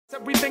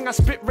Everything I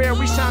spit rare,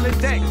 we sound in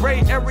deck. Ray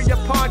Area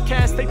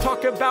podcast, they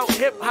talk about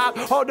hip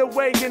hop all the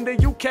way in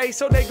the UK,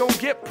 so they gon'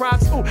 get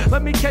props. Ooh,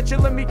 let me catch it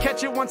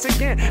once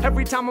again.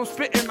 Every time I'm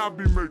spitting, I'll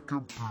be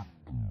making.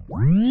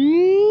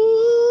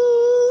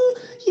 Ooh,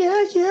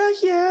 yeah, yeah,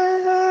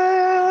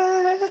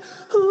 yeah.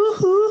 Ooh,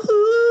 ooh,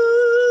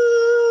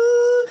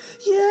 ooh.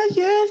 Yeah,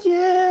 yeah,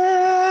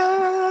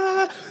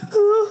 yeah.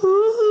 Ooh, ooh,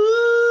 ooh.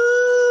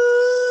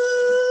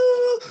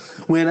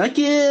 When I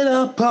get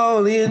up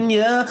all in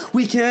ya,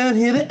 we can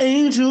hear the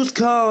angels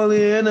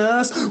calling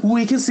us.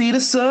 We can see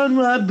the sun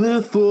right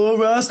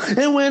before us.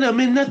 And when I'm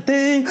in that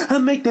thing, I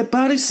make that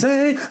body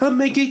say, I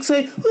make it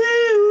say, wee, wee,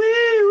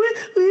 wee,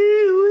 wee,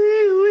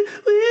 wee,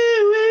 wee,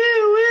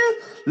 wee, wee,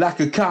 like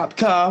a cop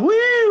car. Wee,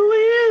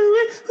 wee,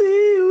 wee,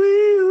 wee,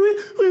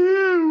 wee, wee.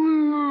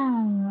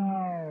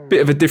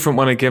 Bit of a different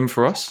one again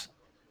for us.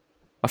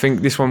 I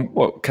think this one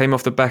came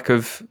off the back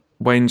of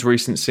Wayne's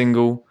recent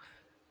single,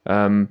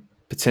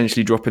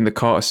 potentially dropping the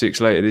Carter 6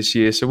 later this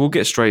year. So we'll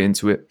get straight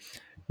into it.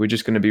 We're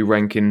just going to be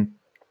ranking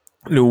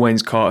Lil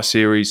Wayne's Carter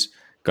series,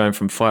 going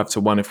from 5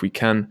 to 1 if we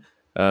can.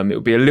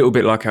 It'll be a little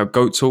bit like our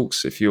GOAT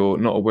Talks. If you're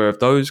not aware of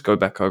those, go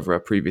back over our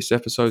previous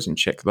episodes and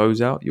check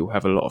those out. You'll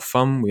have a lot of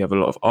fun. We have a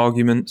lot of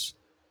arguments.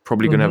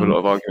 Probably going to have a lot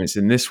of arguments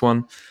in this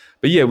one.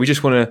 But yeah, we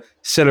just want to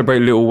celebrate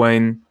Lil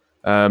Wayne,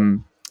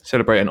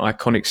 celebrate an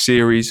iconic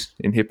series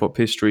in hip-hop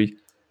history.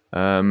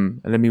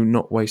 And let me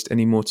not waste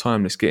any more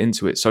time. Let's get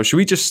into it. So should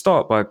we just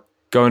start by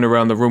going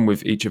around the room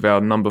with each of our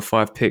number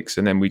 5 picks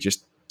and then we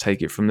just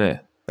take it from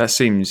there? That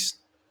seems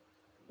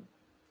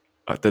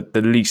like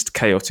the least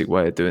chaotic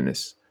way of doing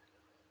this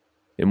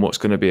in what's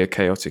going to be a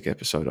chaotic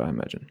episode, I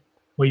imagine.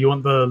 Well, you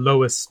want the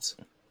lowest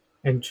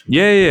entry?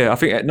 Yeah. I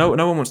think no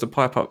one wants to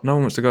pipe up. No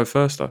one wants to go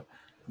first, though.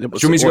 Do you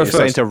want me to go first?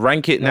 Saying to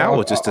rank it now,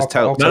 or just to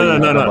tell No.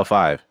 number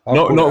 5?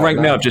 Not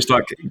rank now. Just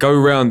like go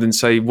around and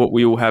say what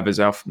we all have as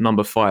our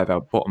number 5,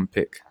 our bottom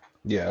pick.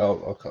 Yeah,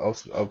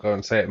 I'll go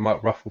and say it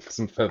might ruffle for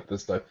some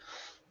feathers though.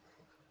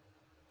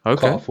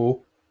 Okay. Carter 4.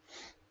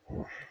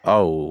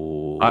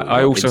 Oh,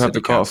 I also have the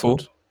Carter 4.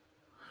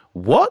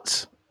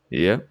 What?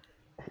 Yeah.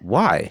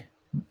 Why?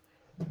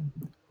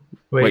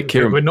 Wait,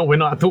 Kieran. we're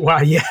not at the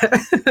why yet.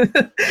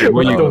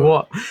 What you the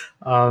got?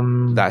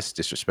 what? That's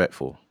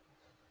disrespectful.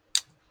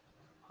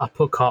 I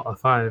put Carter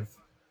 5.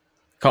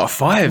 Carter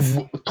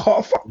 5?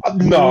 Carter 5?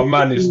 No,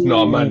 man.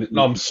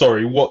 I'm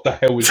sorry. What the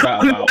hell is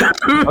that about?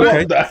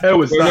 What the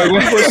hell is that?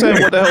 People are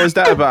saying, what the hell is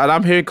that about? And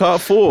I'm hearing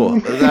Carter 4.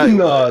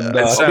 No.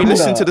 We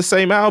listened to the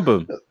same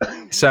album.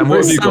 Sam,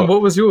 what have you got?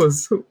 What was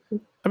yours?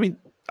 I mean,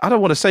 I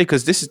don't want to say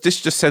because this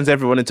just sends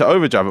everyone into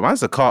overdrive. But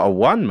mine's a Carter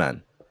 1,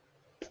 man.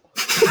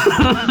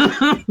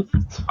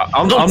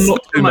 I'm not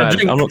too mad.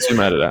 I'm not too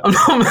mad at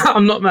that.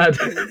 I'm not mad.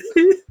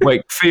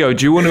 Wait, Theo,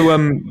 do you want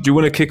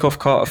to kick off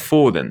Carter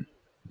 4 then?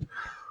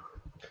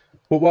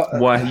 Well,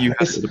 Why you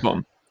have it at the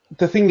bottom?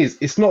 The thing is,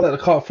 it's not that the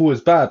Carter 4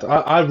 is bad.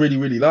 I really,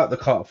 really like the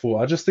Carter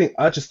 4. I just think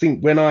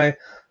when I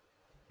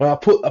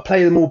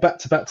play them all back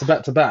to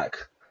back,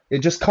 it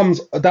just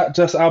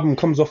album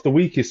comes off the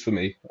weakest for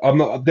me. I'm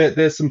not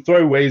there's some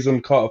throwaways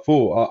on Carter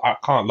 4. I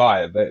can't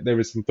lie. There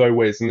is some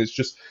throwaways, and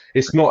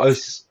it's not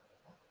as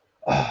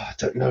I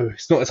don't know.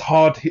 It's not as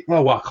hard hit.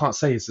 Well, I can't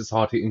say it's as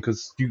hard hitting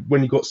because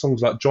when you got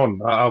songs like John,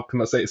 how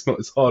can I say it's not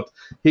as hard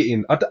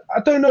hitting? I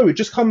don't know. It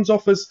just comes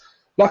off as,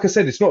 like I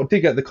said, it's not a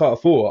dig at the Carter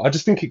 4. I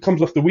just think it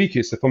comes off the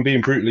weakest, if I'm being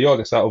brutally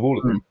honest, out of all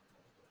of them.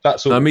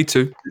 That's all. No, me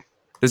too.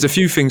 There's a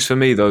few things for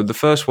me, though. The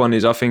first one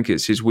is I think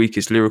it's his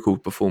weakest lyrical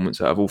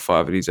performance out of all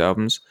 5 of these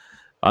albums.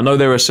 I know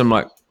there are some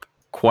like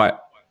quite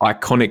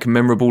iconic,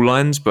 memorable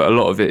lines, but a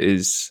lot of it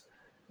is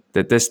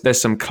that there's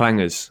some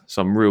clangers,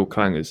 some real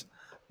clangers.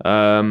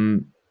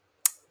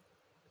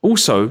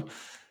 Also,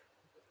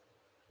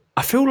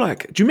 I feel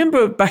like, do you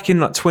remember back in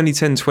like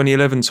 2010,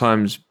 2011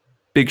 times,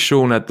 Big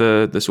Sean had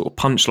the sort of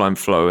punchline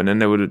flow, and then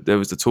there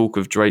was the talk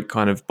of Drake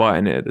kind of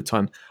biting it at the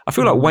time. I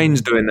feel like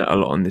Wayne's doing that a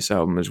lot on this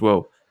album as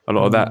well. A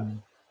lot of that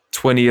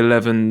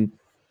 2011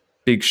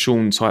 Big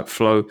Sean type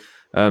flow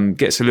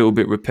gets a little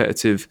bit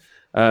repetitive.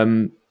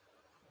 The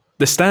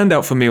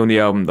standout for me on the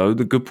album, though,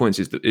 the good points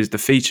is the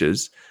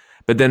features,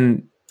 but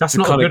then that's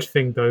not a good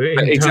thing, though.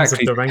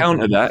 Exactly. The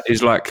counter that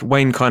is like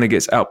Wayne kind of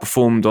gets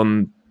outperformed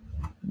on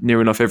near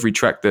enough every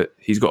track that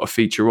he's got a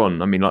feature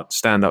on. I mean, like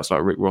standouts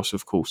like Rick Ross,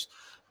 of course,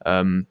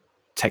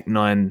 Tech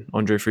Nine,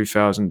 Andre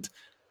 3000,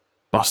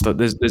 Busta.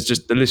 There's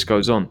just the list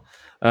goes on.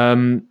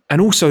 And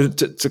also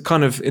to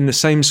kind of in the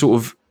same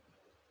sort of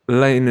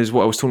lane as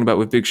what I was talking about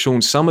with Big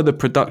Sean, some of the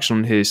production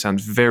on here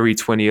sounds very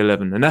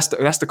 2011, and that's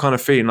the kind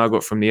of feeling I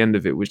got from the end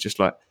of it. Was just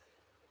like,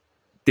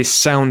 this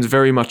sounds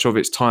very much of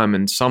its time,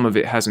 and some of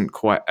it hasn't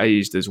quite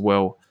aged as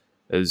well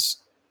as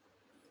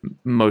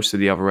most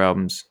of the other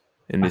albums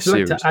in this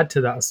series. Like to add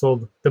to that as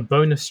well, the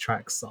bonus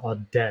tracks are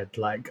dead.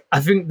 Like, I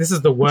think this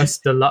is the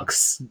worst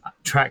deluxe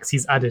tracks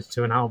he's added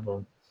to an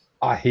album.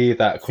 I hear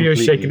that completely.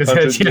 Theo's shaking his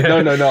head.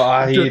 Yeah. No,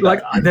 I hear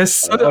like, that. They're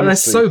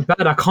so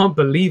bad. I can't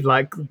believe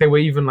like they were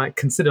even like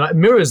considered. Like,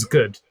 Mirror's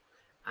good,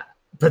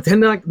 but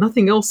then like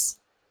nothing else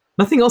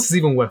is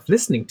even worth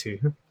listening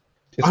to.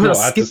 It's I'm not. not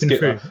I had to skipping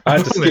skip. through. I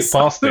had to I promise. skip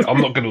past it.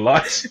 I'm not gonna lie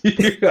to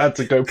you. I had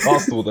to go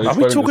past all those. Are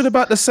we bonus. talking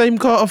about the same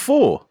Carter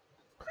 4?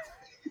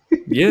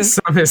 Yeah.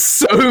 Sam is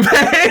so Are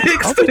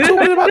vexed. we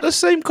talking about the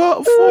same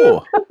Carter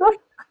 4?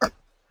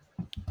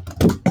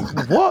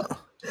 What?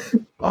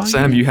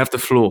 Sam, you have the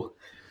floor.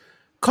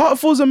 Carter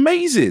 4's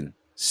amazing.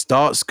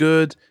 Starts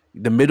good,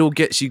 the middle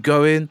gets you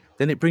going,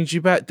 then it brings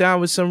you back down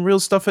with some real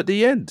stuff at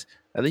the end.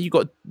 And then you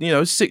got,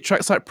 sick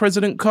tracks like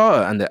President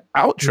Carter, and the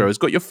outro has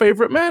got your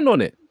favorite man on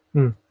it.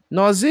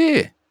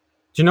 Nasir.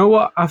 Do you know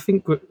what I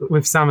think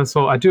with Sam as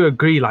well? I do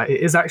agree. Like,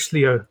 it is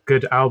actually a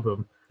good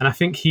album, and I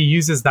think he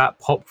uses that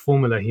pop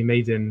formula he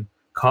made in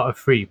Carter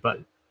 3, but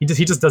he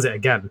just does it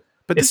again.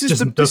 But this It's is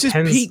just this is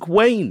depends- peak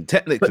Wayne,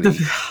 technically. But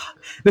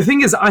the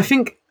thing is, I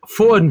think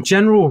for a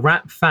general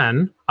rap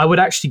fan, I would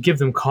actually give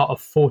them Carter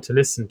 4 to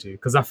listen to,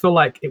 because I feel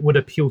like it would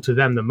appeal to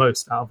them the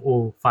most out of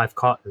all 5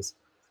 Carters.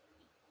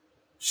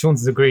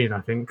 Sean's agreeing,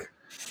 I think.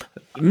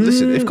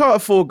 Listen, if Carter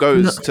 4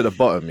 goes to the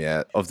bottom,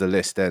 of the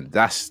list, then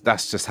that's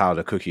just how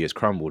the cookie has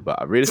crumbled.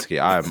 But realistically,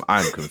 I'm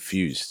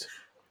confused.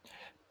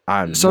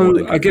 I'm more So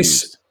than I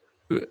guess,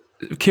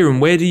 confused. Kieran,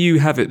 where do you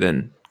have it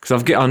then?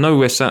 Because I know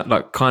where Sam's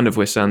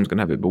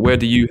gonna have it, but where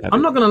do you have I'm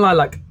it? not gonna lie,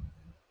 like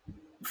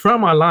throughout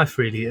my life,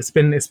 really, it's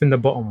been the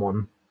bottom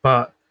one.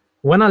 But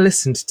when I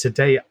listened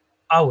today,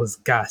 I was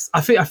gassed.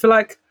 I feel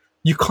like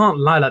you can't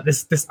lie. Like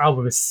this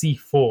album is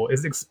C4.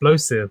 It's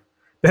explosive.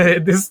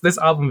 This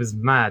album is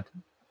mad.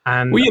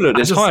 And Well,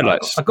 there's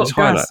highlights. I got There's gassed.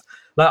 highlights.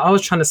 Like, I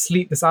was trying to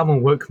sleep. This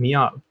album woke me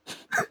up.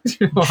 Do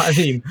you know what I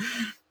mean?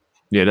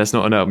 Yeah, that's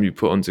not an album you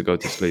put on to go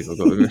to sleep. I've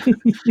got to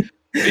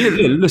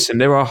admit. Listen,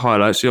 there are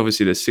highlights.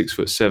 Obviously, there's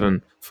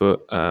 6'7" for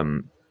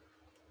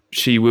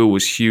She Will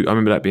was huge. I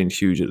remember that being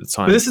huge at the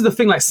time. But this is the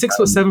thing. Like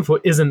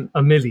 6'7" isn't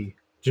a milli.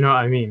 Do you know what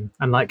I mean?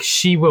 And like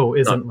She Will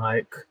isn't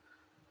like,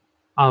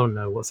 I don't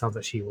know what sounds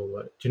like She Will.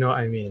 But do you know what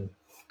I mean?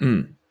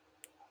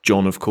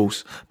 John, of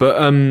course, but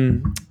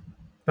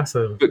That's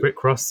a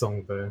Rick Ross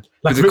song, though.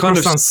 Like, the Rick kind Ross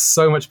of- sounds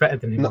so much better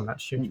than him on that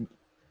shit.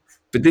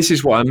 But this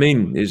is what I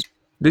mean. Is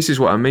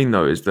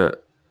that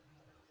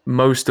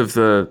most of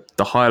the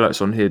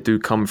highlights on here do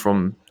come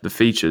from the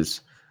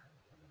features,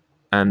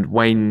 and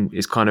Wayne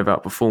is kind of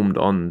outperformed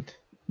on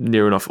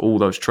near enough all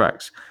those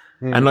tracks.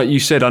 And like you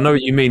said, I know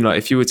what you mean. Like,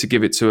 if you were to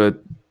give it to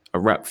a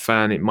rap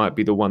fan, it might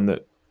be the one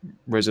that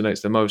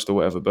resonates the most or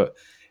whatever. But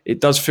it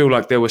does feel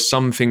like there were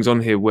some things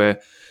on here where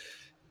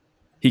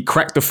he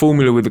cracked the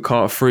formula with the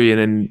Carter 3 and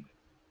then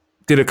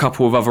did a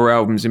couple of other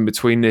albums in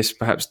between this,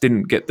 perhaps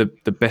didn't get the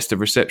best of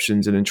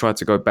receptions, and then tried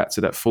to go back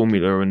to that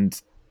formula,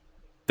 and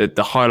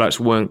the highlights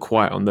weren't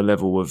quite on the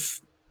level of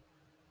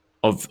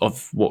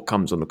what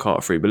comes on the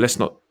Carter 3. But let's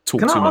not talk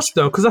Can too I much. ask,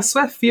 though, because I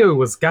swear Theo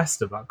was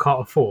gassed about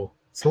Carter 4.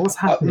 So what's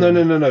happening?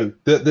 No.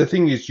 The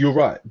thing is, you're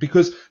right,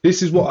 because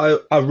this is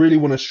what I really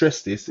want to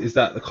stress. This is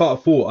that the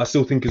Carter 4 I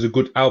still think is a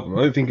good album.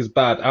 I don't think it's a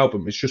bad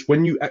album. It's just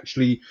when you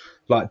actually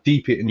like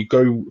deep it and you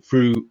go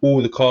through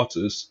all the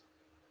Carters,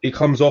 it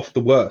comes off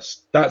the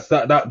worst.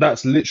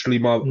 That's literally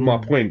my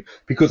point,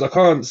 because I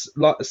can't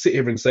sit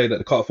here and say that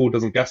the Carter 4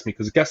 doesn't gas me,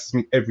 because it gasses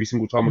me every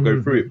single time I go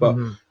through it. But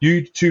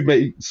you two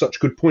make such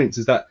good points.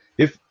 Is that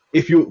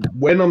if you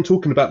when I'm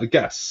talking about the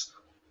gas,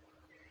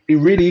 it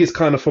really is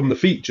kind of from the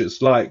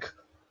features. Like,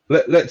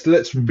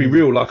 let's be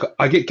real. Like,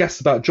 I get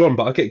gassed about John,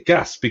 but I get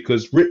gassed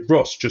because Rick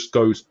Ross just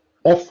goes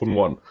off on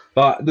one.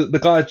 Like, the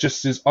guy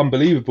just is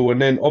unbelievable.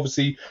 And then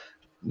obviously,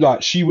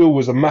 like, She Will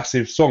was a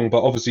massive song,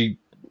 but obviously,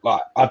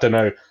 like, I don't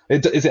know.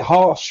 Is it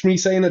harsh me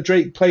saying that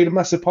Drake played a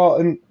massive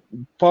part in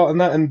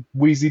that, and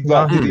Weezy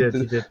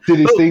did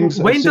his things?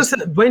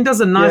 Wayne does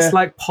a nice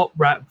like pop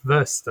rap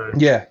verse, though.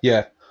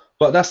 Yeah.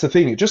 But that's the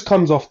thing. It just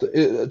comes off.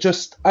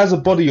 Just as a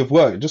body of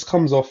work, it just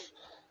comes off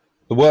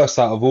the worst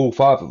out of all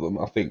 5 of them,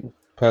 I think,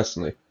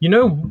 personally. You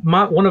know,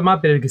 one of my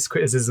biggest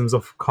criticisms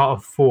of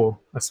Carter 4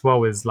 as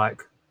well is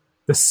like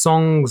the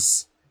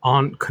songs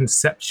aren't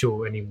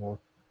conceptual anymore.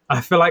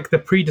 I feel like the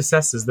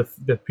predecessors,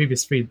 the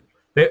previous 3,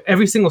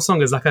 every single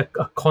song is like a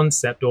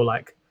concept, or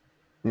like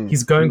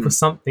he's going for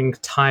something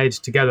tied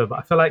together. But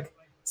I feel like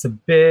it's a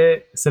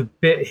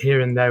bit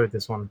here and there with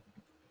this one.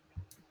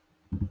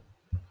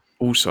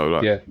 Also,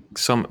 like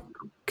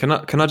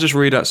can I just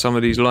read out some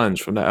of these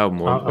lines from that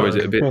album, or is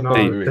it a bit No,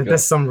 deep?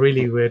 there's some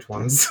really weird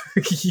ones.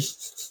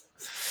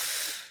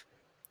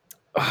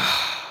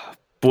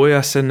 Boy,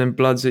 I send them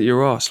bloods at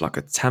your ass like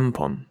a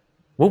tampon.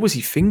 What was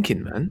he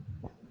thinking, man?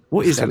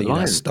 What is that telling you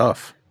line? that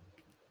stuff.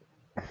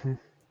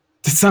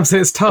 Did Sam say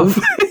it's tough?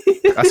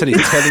 I said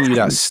he's telling you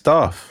that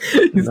stuff.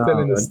 He's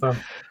telling the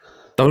stuff.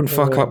 Don't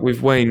fuck up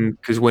with Wayne,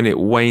 because when it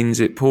wanes,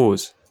 it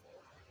pours.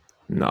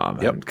 Nah,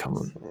 man, Yep. come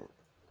on.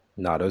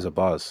 Nah, those are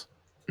bars.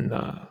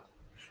 Nah.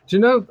 Do you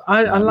know,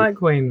 I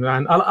like Wayne,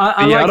 man. I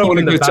I like don't want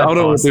even the to. I bad don't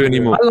want bars. to do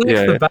anymore. I like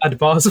Yeah. the bad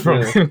bars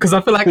from him, because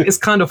I feel like it's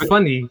kind of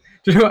funny.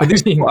 Do you know what I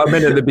mean? What I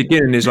meant at the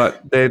beginning is like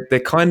they're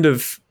kind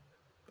of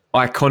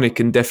iconic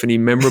and definitely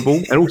memorable.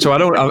 And also,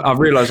 I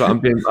realise that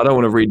I don't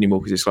want to read anymore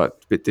because it's like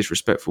a bit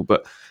disrespectful.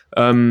 But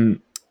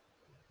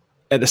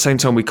at the same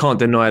time, we can't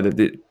deny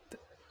that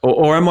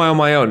Or am I on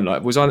my own?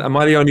 Like, am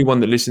I the only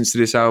one that listens to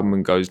this album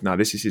and goes, "No,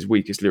 this is his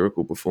weakest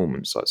lyrical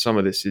performance"? Like, some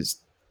of this is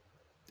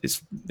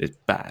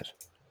bad.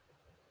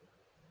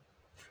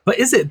 But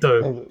is it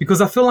though?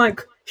 Because I feel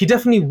like he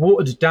definitely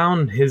watered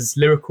down his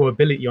lyrical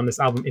ability on this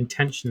album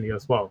intentionally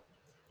as well.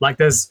 Like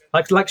there's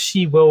like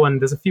She Will, and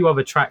there's a few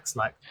other tracks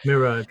like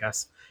Mirror, I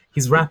guess.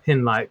 He's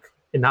rapping like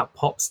in that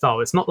pop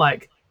style. It's not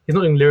like he's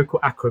not doing lyrical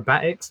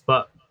acrobatics,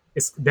 but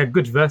they're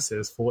good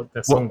verses for what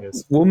their song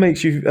is. What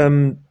makes you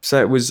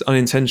say it was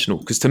unintentional?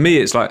 Because to me,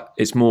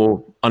 it's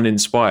more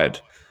uninspired.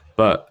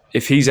 But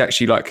if he's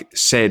actually like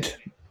said,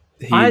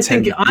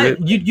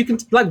 you can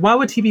like, why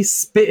would he be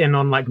spitting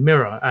on like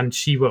Mirror and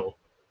She Will?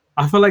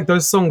 I feel like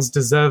those songs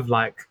deserve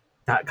like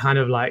that kind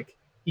of like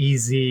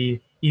easy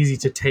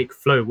to take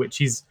flow, which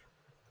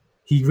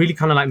he really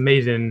kind of like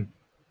made in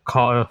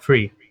Carter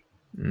 3.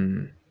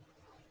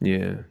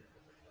 Yeah.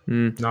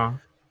 No.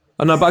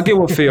 I know, but I get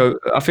what Theo.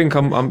 I think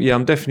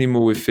I'm definitely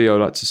more with Theo.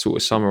 Like, to sort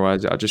of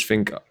summarize it, I just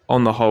think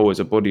on the whole,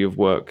 as a body of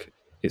work,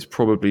 it's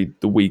probably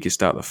the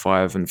weakest out of the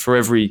 5. And for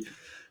every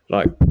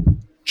like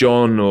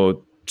John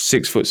or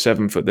 6 foot,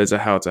 7 foot, there's a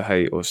How to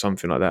Hate or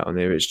something like that on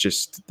there. It's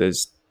just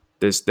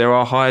there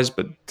are highs,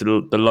 but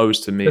the lows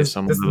to me are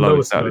some of the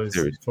lowest out of the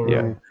series.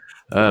 Yeah.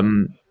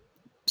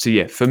 So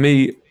yeah, for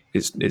me,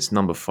 it's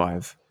number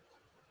 5.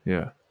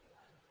 Yeah.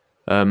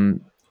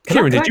 Kieran,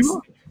 did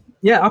you?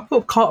 Yeah, I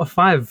put Carter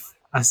 5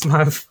 as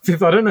my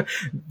 5th. I don't know,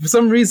 for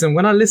some reason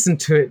when I listened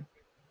to it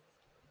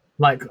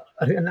like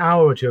an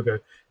hour or two ago,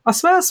 I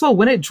swear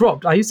when it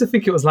dropped, I used to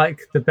think it was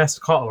like the best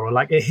Carter, or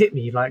like it hit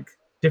me like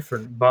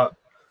different. But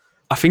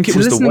I think it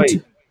was the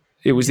way.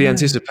 It was the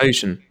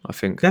anticipation, I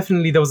think.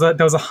 Definitely there was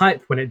a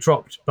hype when it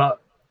dropped, but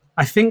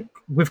I think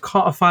with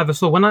Carter 5 as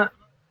well, when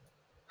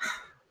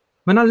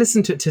I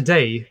listened to it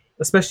today,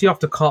 especially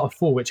after Carter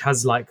 4, which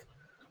has like,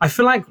 I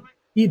feel like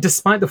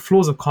despite the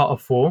flaws of Carter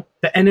 4,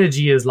 the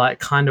energy is like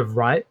kind of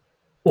right,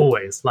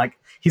 always. Like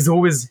he's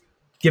always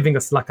giving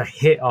us like a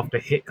hit after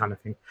hit kind of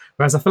thing.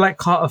 Whereas I feel like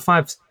Carter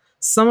 5,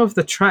 some of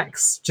the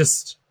tracks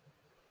just,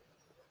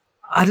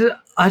 I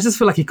just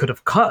feel like he could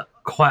have cut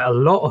quite a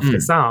lot of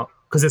this out.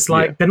 Because it's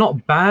like, they're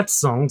not bad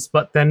songs,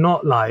 but they're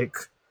not like,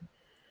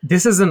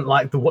 this isn't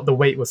like what the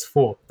wait was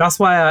for. That's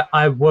why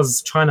I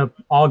was trying to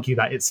argue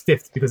that it's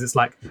 5th, because it's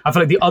like, I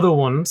feel like the other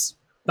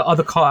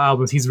Carter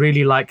albums, he's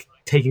really like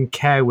taking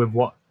care with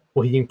what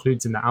he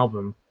includes in the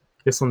album.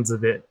 This one's a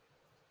bit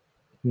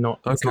it's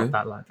not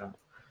that like that.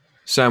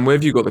 Sam, where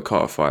have you got the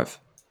Carter 5?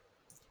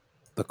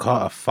 The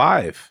Carter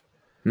 5?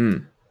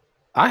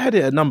 I had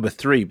it at number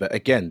 3, but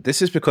again,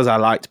 this is because I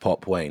liked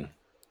Pop Wayne.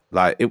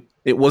 Like,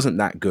 it wasn't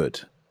that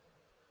good.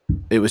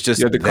 It was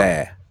just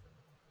there.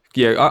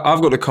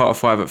 I've got the Carter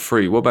 5 at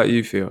 3. What about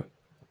you, Theo?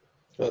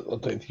 I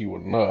don't think you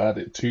would know. I had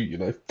it too, you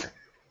know.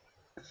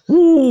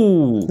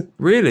 Ooh,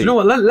 really? Do you know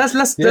what?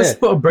 Let's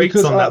put a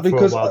brakes on that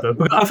for a while, though.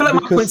 I feel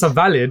like my points are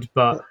valid,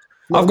 but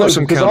I've got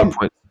some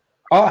counterpoints.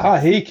 I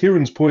hear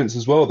Kieran's points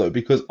as well, though,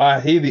 because I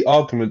hear the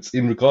arguments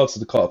in regards to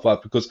the Carter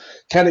 5. Because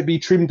can it be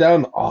trimmed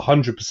down?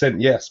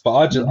 100% yes, but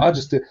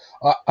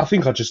I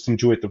think I just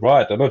enjoyed the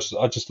ride, and I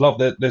just love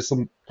that there's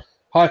some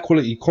high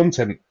quality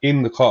content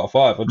in the Carter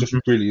 5. I just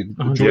really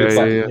enjoyed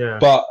it. Yeah.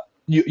 But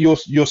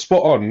you're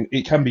spot on.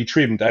 It can be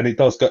trimmed, and it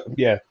does go.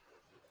 Yeah.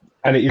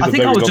 And it is. I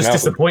think I was just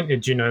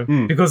disappointed,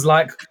 because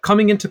like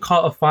coming into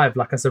Carter 5,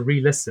 like as a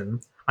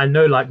re-listen, I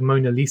know like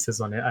Mona Lisa's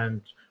on it,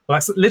 and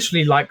like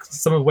literally like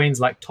some of Wayne's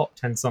like top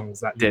 10 songs.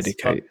 That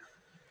Dedicate.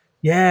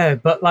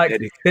 But like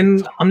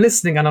then I'm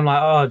listening and I'm like,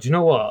 oh, do you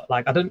know what?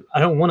 Like I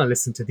don't want to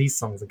listen to these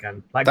songs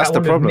again. Like that's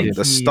the problem.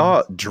 The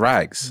start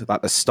drags.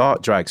 Like the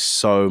start drags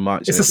so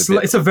much.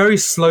 It's a very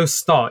slow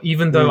start,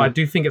 even though I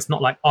do think it's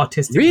not like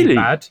artistically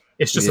bad.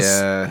 It's just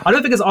I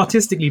don't think it's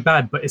artistically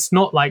bad, but it's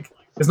not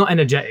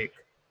energetic.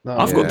 No,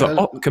 I've got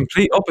the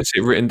complete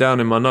opposite written down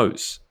in my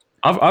notes.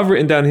 I've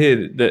written down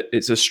here that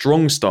it's a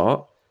strong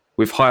start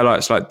with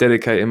highlights like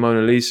Dedicate and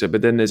Mona Lisa,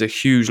 but then there's a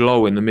huge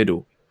lull in the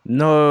middle.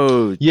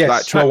 No. Yes.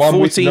 Like track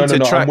 14 to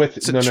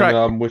track...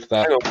 I'm with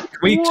that. Can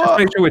we just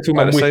make sure we're talking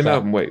about the same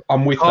album? Wait.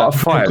 I'm with that.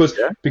 5,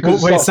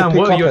 because wait, Sam,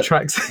 what are your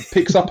tracks?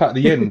 Picks up at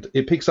the end.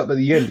 It picks up at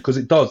the end because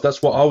it does.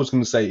 That's what I was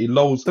going to say. It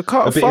lulls the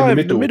Carter a bit 5, in the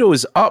middle. The middle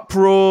is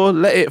Uproar,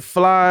 Let It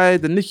Fly,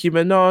 the Nicki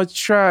Minaj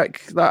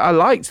track. Like, I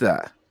liked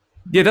that.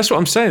 Yeah, that's what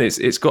I'm saying.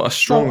 It's got a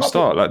strong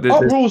start. Like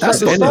Uproar's at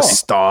the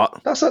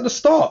start. That's at the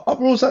start.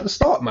 Uproar's at the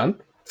start, man.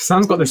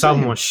 Sam's got this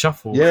album on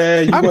shuffle.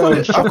 Yeah, I've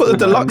got the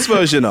deluxe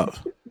version up.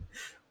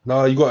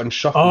 No, you got it on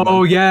shuffle.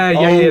 Oh, man.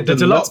 Yeah. The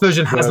deluxe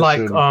version has like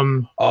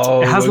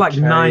it has like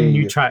 9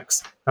 new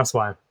tracks. That's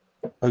why.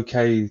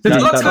 Okay. The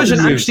deluxe version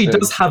actually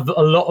does have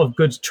a lot of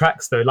good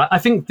tracks though. Like I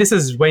think this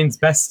is Wayne's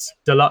best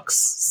deluxe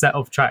set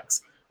of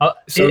tracks.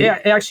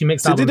 It actually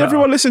makes sense. So did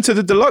everyone listen to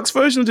the deluxe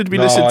version, or did we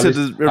listen to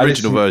the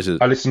original version?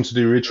 I listened to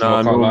the original.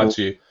 I can't lie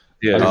to you.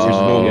 Yeah,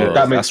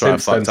 that makes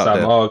sense then, Sam.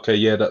 Oh, okay,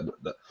 yeah.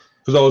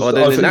 Because I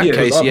was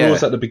thinking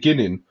Uproar's at the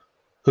beginning.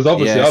 Because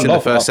obviously Yeah, I it's in the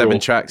love first 7 Uproar.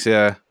 tracks.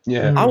 Yeah,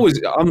 Yeah.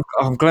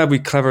 I'm glad we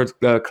clarified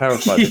this. I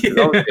was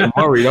getting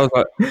worried. I was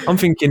like, I'm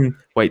thinking,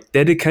 wait,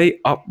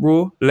 Dedicate,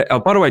 Uproar.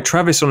 By the way,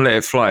 Travis on Let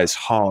It Fly is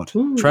hard.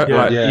 yeah.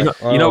 Like, Yeah.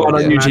 you know, I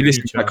don't Yeah. usually Mad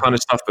listen to that feature. kind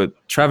of stuff, but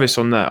Travis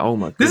on that, oh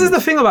my goodness. This is the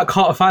thing about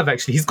Carter 5,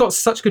 actually. He's got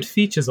such good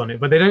features on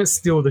it, but they don't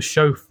steal the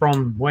show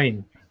from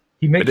Wayne.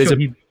 He makes there's sure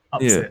a- he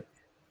ups yeah. it.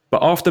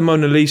 But after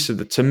Mona Lisa,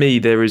 to me,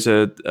 there is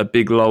a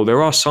big lull.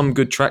 There are some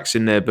good tracks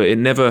in there, but it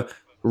never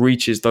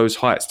reaches those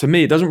heights. To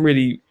me, it doesn't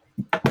really.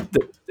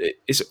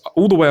 It's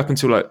all the way up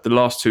until like the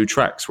last 2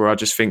 tracks where I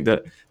just think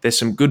that there's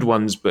some good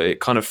ones, but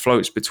it kind of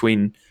floats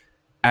between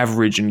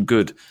average and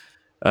good.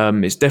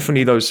 It's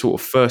definitely those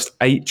sort of first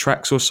 8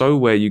 tracks or so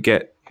where you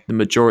get the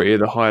majority of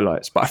the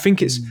highlights. But I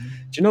think it's. Do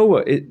you know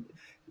what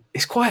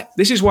it's quite.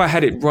 This is why I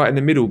had it right in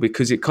the middle,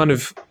 because it kind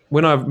of,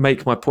 when I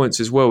make my points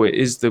as well, it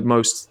is the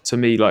most, to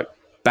me, like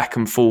back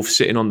and forth,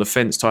 sitting on the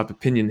fence type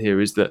opinion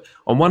here. Is that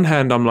on one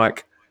hand I'm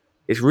like,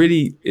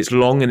 it's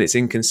long and it's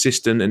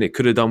inconsistent and it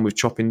could have done with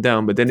chopping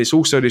down, but then it's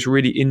also this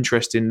really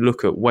interesting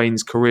look at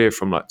Wayne's career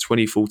from like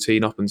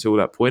 2014 up until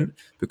that point.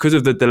 Because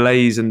of the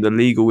delays and the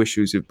legal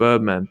issues with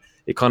Birdman,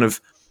 it kind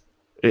of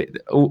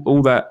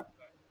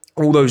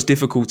all those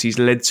difficulties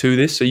led to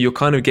this. So you're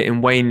kind of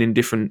getting Wayne in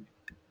different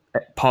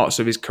parts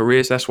of his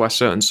career. So that's why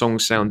certain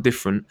songs sound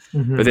different.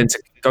 But then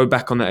to go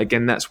back on that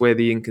again, that's where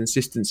the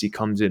inconsistency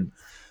comes in.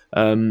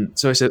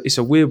 So it's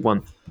a weird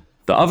one.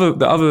 The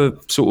other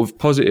sort of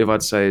positive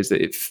I'd say is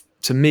that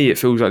to me it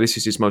feels like this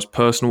is his most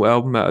personal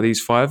album out of these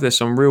 5. There's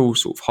some real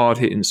sort of hard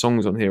hitting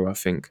songs on here, I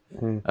think.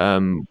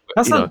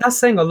 That's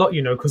saying a lot,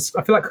 because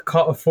I feel like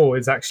Carter 4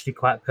 is actually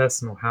quite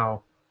personal.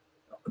 How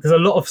there's a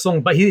lot of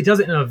songs, but he does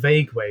it in a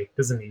vague way,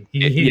 doesn't he?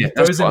 He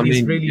goes in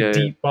these really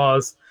deep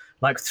bars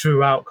like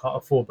throughout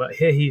Carter 4, but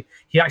here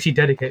he actually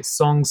dedicates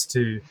songs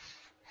to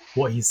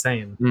what he's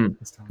saying.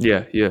 This time.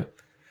 Yeah.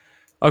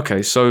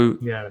 Okay, so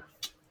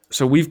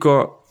we've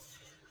got.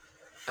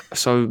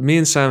 So me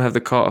and Sam have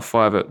the Carter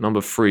 5 at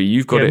number 3.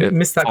 You've got it at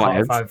missed that 5.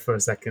 Carter 5 for a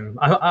second.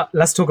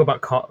 Let's talk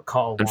about Carter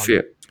 1. And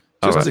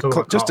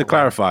Fiat. just to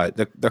clarify,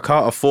 the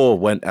Carter 4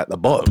 went at the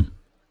bottom.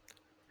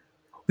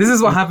 This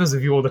is what happens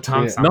with you all the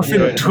time. Sam. Nothing-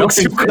 You talk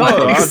nothing- too No,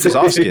 much.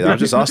 I'm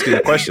just asking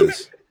the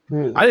questions.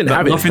 I didn't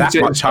have it Nothing that set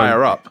in much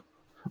higher up,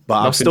 but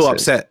I'm Nothing still set.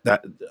 upset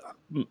that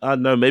I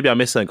don't know. Maybe I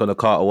missed something on the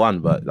Carter 1,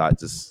 but like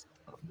just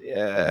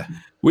yeah.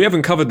 We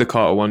haven't covered the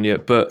Carter 1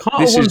 yet, but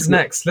Carter 1's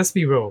next. Let's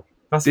be real.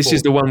 That's This 4.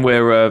 is the one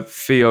where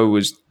Theo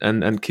was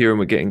and Kieran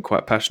were getting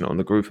quite passionate on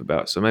the group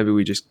about. So maybe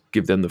we just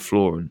give them the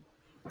floor. And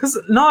It's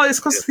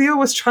because Theo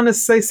was trying to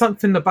say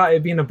something about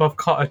it being above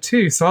Carter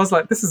 2. So I was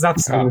like, this is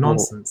absolute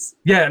nonsense.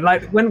 Yeah,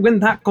 like when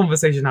that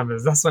conversation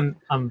happens, that's when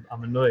I'm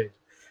annoyed.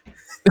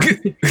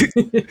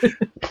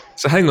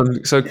 so hang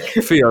on. So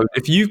Theo,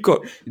 if you've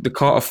got the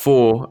Carter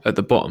 4 at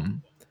the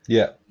bottom,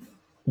 Yeah.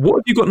 what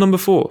have you got number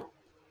 4?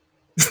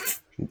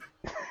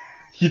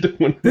 You don't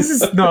want This is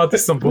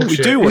some We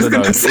bullshit. do want to He's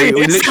know. gonna say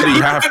We this. literally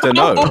have to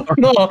know.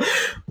 No,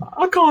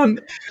 I can't.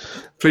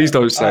 Please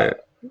don't say it.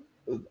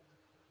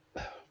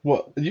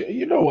 what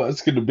you know what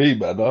it's gonna be,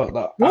 man. What?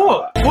 To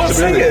What? be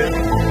Say honest,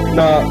 it.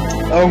 Nah,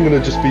 I'm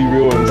gonna just be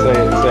real and say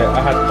it.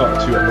 I had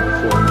Carter 2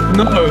 at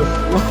number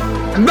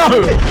 4. No.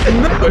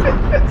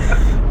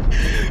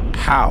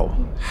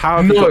 How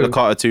have you got the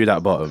Carter 2 at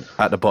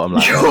the bottom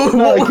like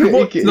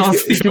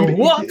that?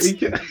 What?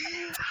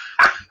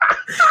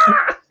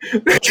 You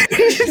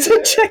need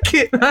to check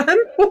it, man.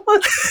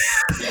 What?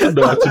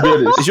 No, to be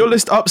honest, Is your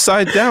list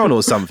upside down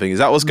or something? Is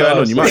that what's going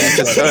No, on? You might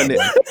have to turn it.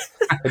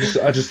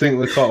 I just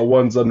think the Carter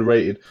 1's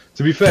underrated.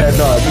 To be fair,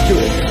 no, we do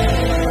it.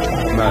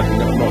 Oh, man,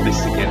 no, not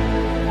this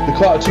again. The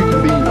Carter 2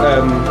 can be, yeah, I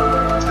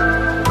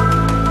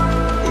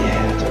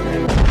don't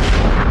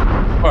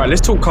know. All right,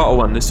 let's talk Carter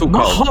 1. Let's talk My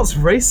Carter 1. heart's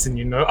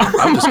racing,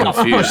 I'm just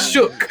confused.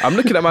 shook. I'm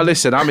looking at my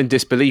list and I'm in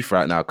disbelief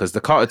right now because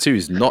the Carter 2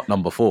 is not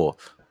number 4.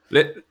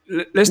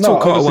 Let's No,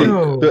 talk Carter obviously,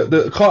 1. No.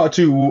 the Carter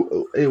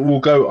 2 it will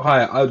go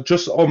higher.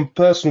 Just on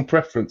personal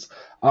preference,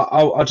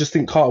 I just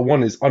think Carter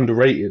 1 is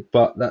underrated.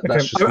 But that's Okay,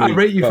 just I me.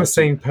 rate you for Carter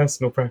saying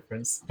personal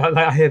preference.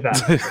 I hear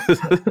that.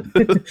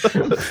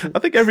 I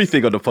think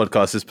everything on the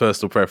podcast is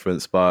personal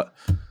preference, but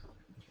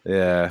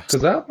yeah.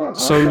 because that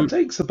So-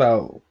 takes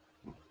about.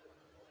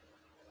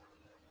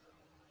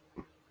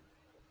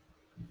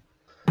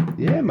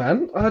 Yeah,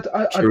 man.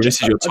 Sure,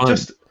 this is your time.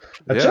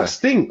 I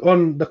just think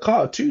on the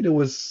Carter 2 there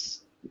was.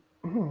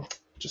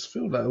 Just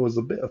feel like it was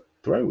a bit of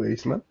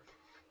throwaways, man.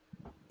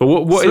 But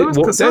what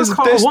there's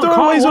throwaways on all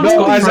Carter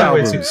these one.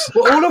 albums.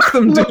 Well, all of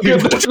them do.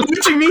 Look,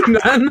 What do you mean,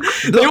 man?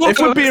 They all if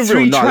we're have being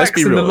 3 real, no, let's tracks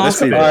be in the real,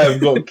 let's last be real. I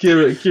have got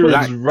Kieran's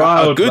Like, a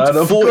riled, good man.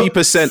 I've got-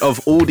 40%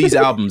 of all these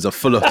albums are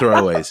full of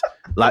throwaways,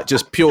 like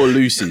just pure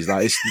Lucy's.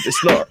 Like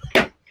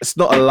it's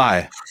not a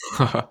lie.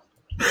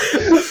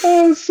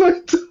 Oh,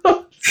 so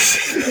tough.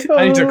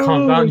 I need to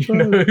calm down, you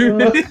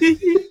know.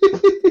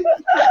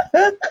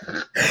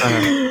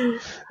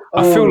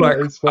 I feel like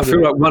it's funny.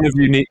 one of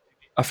you need.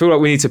 I feel like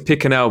we need to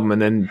pick an album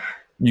and then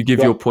you give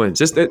your points.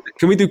 Can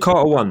we do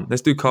Carter 1?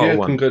 Let's do Carter Yeah,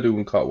 1. can go do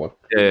one Carter 1.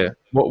 Yeah.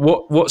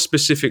 What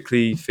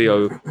specifically,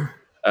 Theo?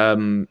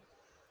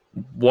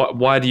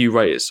 Why do you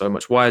rate it so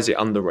much? Why is it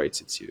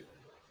underrated to you?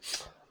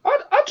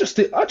 I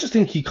just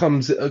think he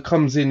comes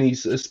in.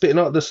 He's spitting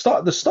out the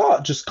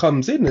start just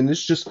comes in, and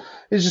it's just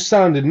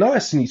sounding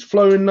nice, and he's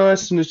flowing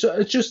nice, and it's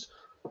just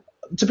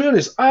to be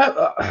honest,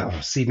 I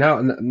see now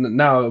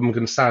I'm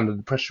going to sound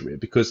under pressure here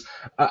because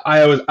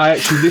I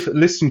actually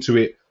listened to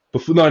it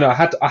before. No, I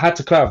had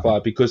to clarify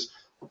because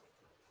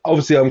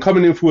obviously I'm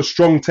coming in for a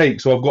strong take,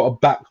 so I've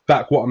got to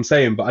back what I'm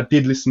saying. But I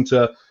did listen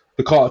to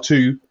the Carter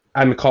 2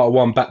 and the Carter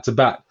 1 back to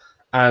back.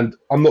 And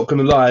I'm not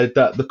going to lie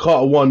that the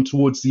Carter 1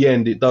 towards the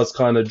end, it does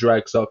kind of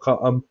drag. So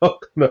I'm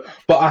not going to,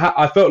 but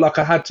I felt like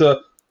I had to,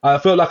 I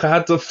don't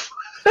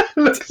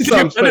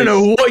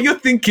know what you're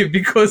thinking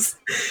because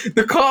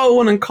the Carter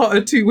 1 and Carter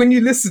 2, when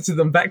you listen to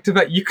them back to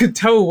back, you could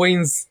tell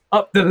Wayne's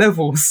up the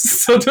levels.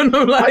 So I don't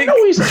know, I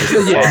know he's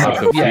I'm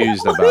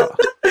confused about.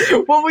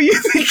 what were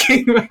you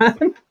thinking,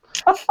 man?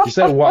 You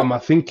say, what am I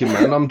thinking,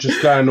 man? I'm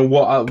just going to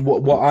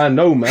what I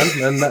know, man,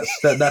 and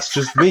that's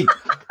just me.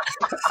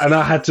 And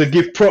I had to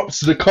give props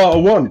to the Carter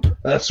 1.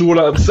 That's all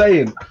I'm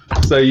saying.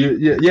 So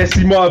yes,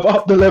 he might have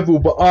upped the level,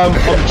 but I'm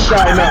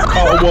shouting out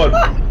Carter 1.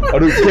 I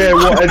don't care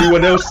what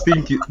anyone else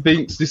thinks.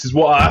 This is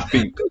what I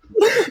think.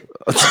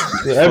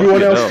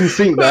 Everyone else can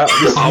think that.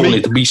 I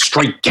wanted to be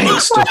straight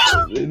gangster.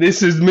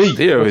 This is me.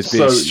 Theo is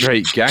being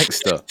straight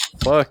gangster.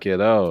 Fuck it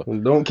hell.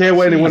 Don't care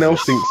what anyone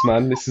else thinks,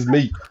 man. This is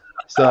me.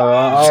 So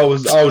I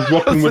was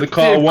rocking with the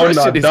Carter 1.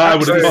 I died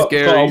with the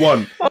Carter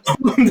 1.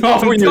 No, I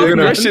thought you were going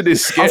to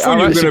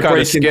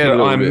break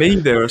into I'm me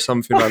there or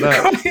something like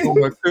that. Oh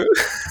my God.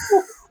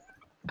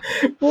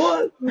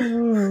 What?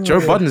 Joe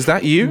Budden, is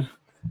that you?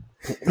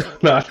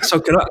 Nah. So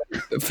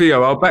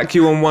Theo, I'll back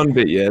you on one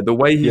bit. Yeah, the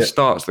way he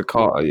starts the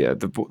Carter. Yeah,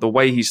 the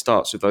way he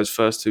starts with those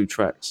first two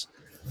tracks,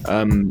 like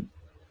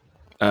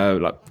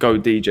Go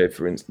DJ,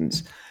 for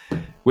instance.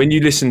 When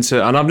you listen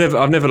to, and I've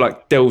never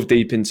like delved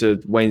deep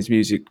into Wayne's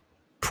music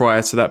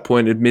prior to that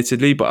point,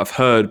 admittedly, but I've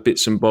heard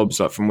bits and bobs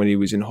like from when he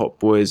was in Hot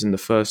Boys and the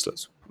first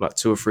like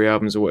 2 or 3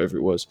 albums or whatever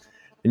it was,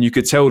 and you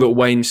could tell that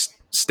Wayne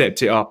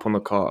stepped it up on the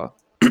Carter.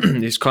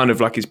 It's kind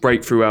of like his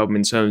breakthrough album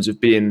in terms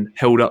of being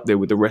held up there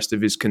with the rest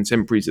of his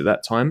contemporaries at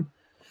that time.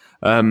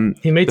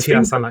 He made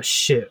T.I. sound like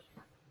shit.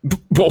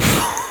 Whoa.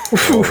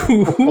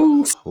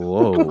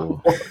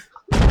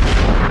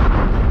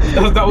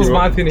 That was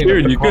my opinion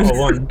of the Carter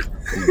 1.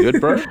 You good,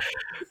 bro?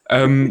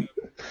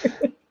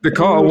 The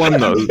Carter 1,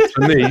 though,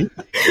 for me,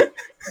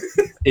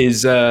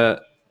 is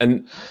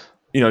and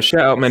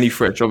shout out Manny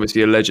Fresh,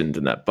 obviously a legend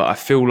in that. But I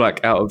feel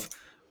like out of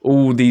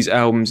all these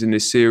albums in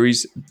this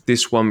series,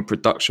 this one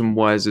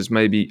production-wise has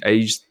maybe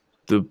aged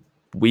the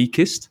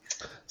weakest.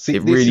 See,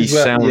 it really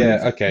sounds.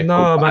 Yeah, okay.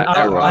 No, man,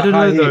 I don't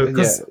know though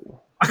because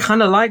I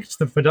kind of liked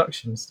the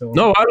production still.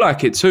 No, I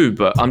like it too,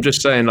 but I'm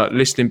just saying, like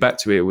listening back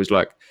to it, it was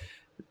like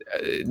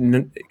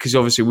because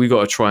obviously we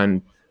got to try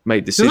and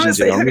make decisions.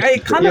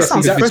 It kind of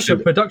sounds fresher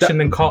production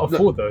than Carter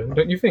 4, though,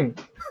 don't you think?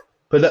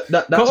 But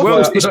that's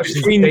it's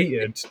between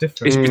dated,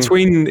 different. It's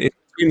between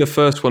the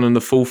first one and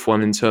the fourth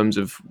one in terms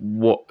of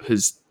what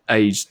has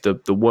aged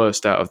the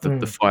worst out of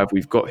the 5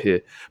 we've got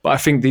here. But I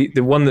think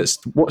the one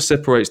what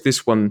separates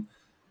this one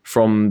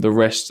from the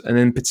rest, and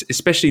then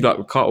especially like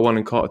with Carter 1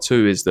 and Carter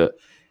 2, is that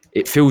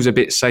it feels a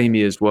bit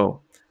samey as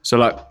well. So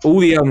like all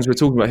the albums we're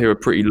talking about here are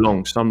pretty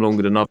long, some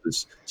longer than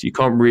others. So you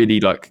can't really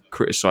like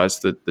criticize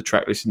the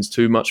track listings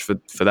too much for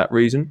that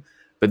reason.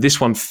 But this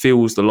one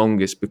feels the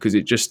longest because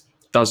it just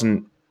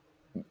doesn't.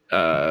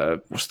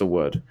 What's the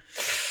word?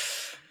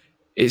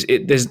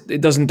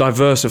 It doesn't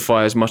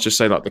diversify as much as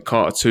say like the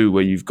Carter 2,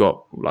 where you've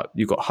got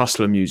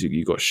hustler music,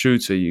 you've got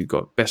shooter, you've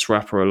got best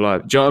rapper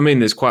alive. Do you know what I mean?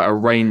 There's quite a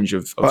range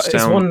of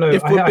sound.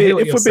 If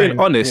we're being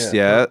honest,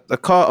 the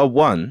Carter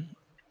 1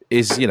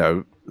 is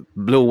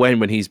Lil Wayne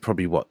when he's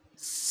probably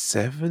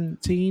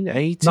 17,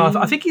 18? No,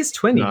 I think he's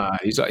 20. Nah,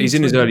 he's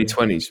in his early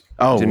 20s.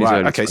 Oh,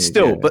 right. Okay, 20s,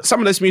 still. yeah. But some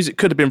of this music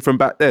could have been from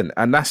back then.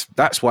 And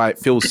that's why it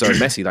feels so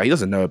messy. Like, he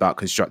doesn't know about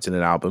constructing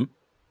an album.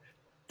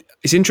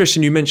 It's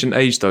interesting you mentioned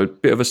age, though.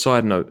 Bit of a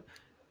side note.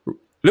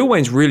 Lil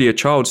Wayne's really a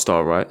child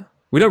star, right?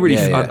 We don't really...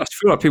 I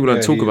feel like people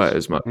don't talk about it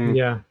as much.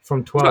 Yeah,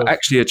 from 12. He's like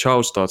actually a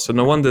child star. So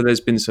no wonder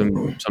there's been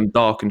some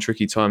dark and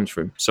tricky times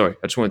for him. Sorry,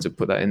 I just wanted to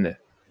put that in there.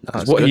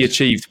 What he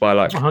achieved by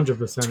like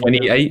 100%,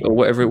 28 or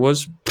whatever it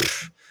was,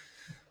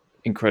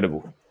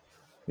 incredible.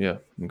 Yeah,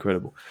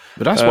 incredible.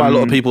 But that's why a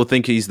lot of people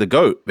think he's the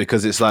GOAT,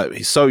 because it's like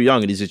he's so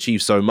young and he's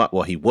achieved so much.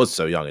 Well, he was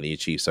so young and he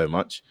achieved so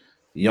much.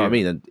 You know what I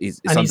mean? And it's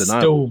undeniable. He's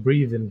still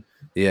breathing.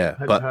 Yeah,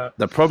 but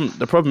the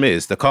problem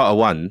is the Carter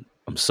 1.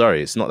 I'm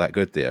sorry, it's not that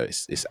good, Theo.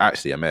 It's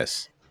actually a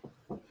mess.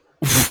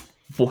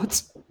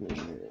 What?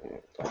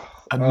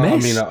 A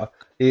mess?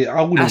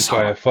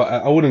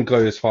 I wouldn't go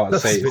as far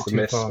as say it's a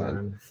mess,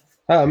 man.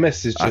 A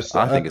mess is just.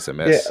 I think it's a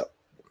mess.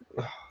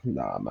 Yeah.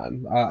 Nah,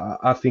 man.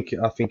 I think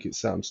it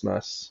sounds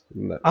nice.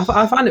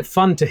 I find it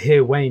fun to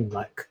hear Wayne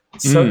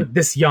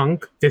this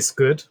young, this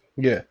good.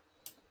 Yeah.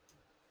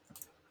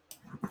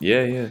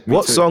 Yeah.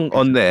 What song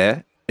on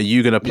there are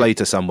you gonna play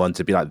to someone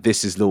to be like,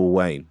 this is Lil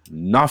Wayne?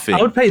 Nothing.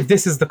 I would play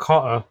This Is the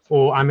Carter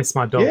or I Miss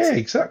My Dog. Yeah,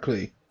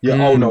 exactly. Yeah.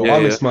 Oh no, yeah, I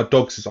Miss My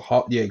Dogs is a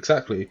hot. Yeah,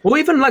 exactly. Or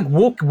even like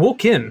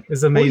Walk In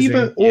is Or amazing.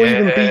 even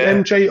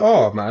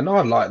BMJR, man.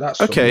 I like that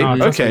song. Okay,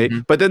 No, okay,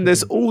 but then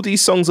there's all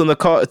these songs on the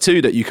Carter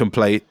 2 that you can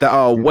play that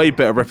are way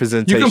better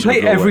representation. You can play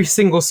of your every work.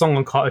 single song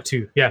on Carter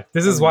 2. Yeah,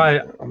 this is why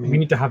I mean, we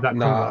need to have that convo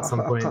Nah, at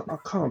some point. I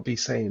can't be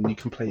saying you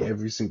can play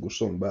every single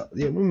song, but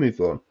yeah, we'll move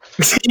on.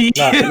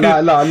 Yeah.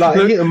 Like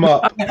hit 'em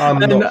up. I'm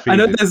not I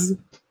know feeling. there's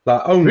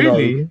Like, oh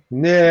Really?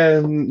 no,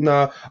 yeah,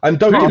 no, and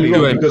don't get me you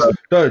wrong, ain't, because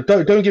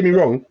don't get me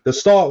wrong. The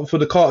start for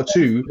the Carter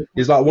 2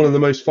 is like one of the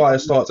most fire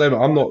starts ever.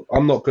 I'm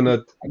not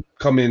gonna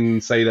come in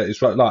and say that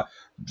it's right. Like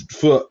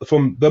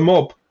from the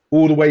mob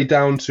all the way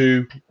down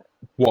to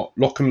what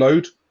Lock and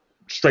Load,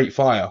 straight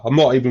fire. I'm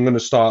not even gonna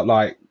start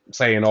like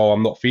saying, oh,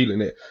 I'm not feeling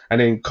it. And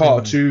then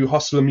Carter 2,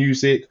 Hustler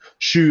Music,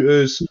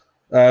 Shooters.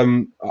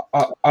 I'm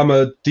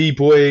a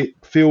D-boy.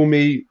 Feel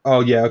Me.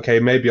 Oh yeah, okay,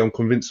 maybe I'm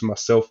convincing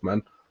myself,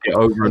 man. Get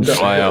over and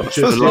fly out.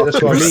 That's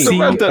what I See,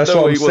 mean. That's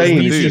know what what I'm he wants saying.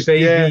 to It's do. just,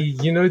 baby. yeah,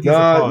 You know these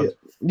are nah, hard.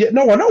 yeah,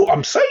 no, I know.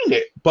 I'm saying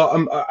it, but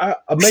I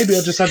maybe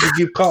I just have to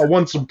give Carter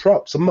 1 some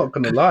props. I'm not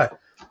gonna lie.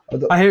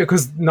 I hear it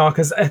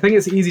because I think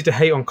it's easy to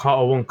hate on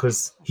Carter 1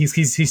 because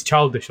he's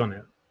childish on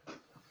it.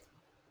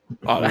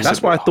 Oh,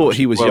 That's why I thought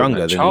he was younger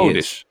than he is.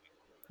 childish.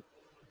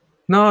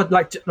 No,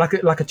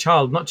 like a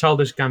child, not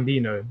childish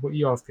Gambino. What are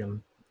you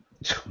asking?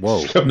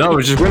 Whoa. No,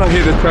 it's just when I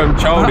hear the term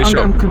childish,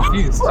 I'm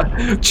confused.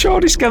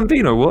 childish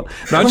Gambino. What?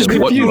 No, I I'm just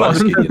mean what you're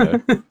confused. asking.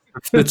 You know,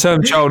 the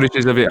term childish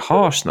is a bit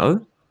harsh,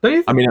 no? Don't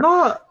you I mean-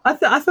 no,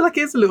 I feel like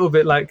it's a little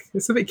bit like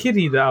it's a bit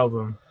kiddie, the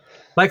album.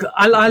 Like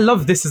I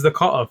love This Is the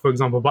Carter, for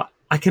example, but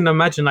I can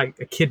imagine like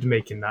a kid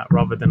making that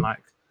rather than like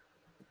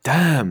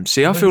Damn.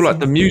 See, I feel like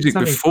the music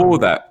something before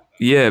fun. that,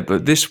 yeah,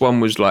 but this one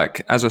was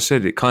like, as I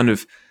said, it kind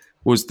of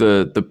was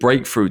the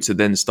breakthrough to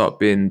then start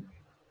being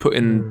put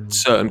in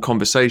certain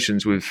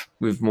conversations with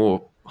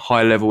more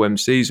high level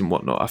MCs and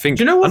whatnot. I think.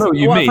 Do you know I know what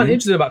you what I mean. find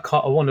interesting about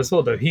Carter 1 as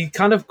well though? He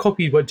kind of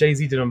copied what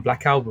Jay-Z did on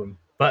Black Album,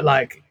 but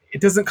like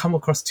it doesn't come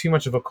across too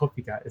much of a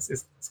copycat.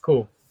 It's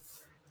cool.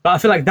 But I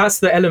feel like that's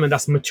the element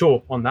that's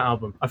mature on that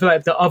album. I feel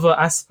like the other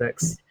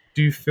aspects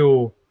do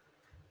feel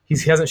he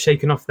hasn't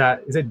shaken off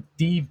that. Is it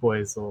D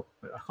Boys or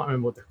I can't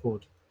remember what they're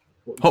called.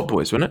 Hot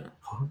Boys, wasn't it?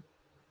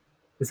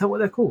 Is that what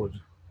they're called?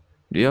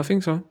 Yeah, I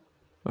think so.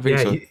 I think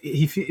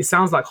Yeah, so. it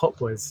sounds like Hot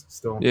Boys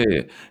still. Yeah,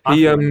 yeah. I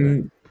He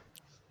feel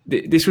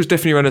this was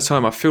definitely around the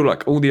time I feel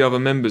like all the other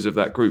members of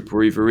that group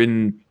were either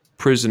in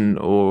prison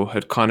or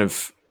had kind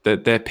of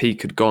their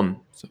peak had gone,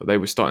 so they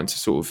were starting to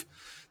sort of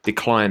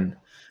decline.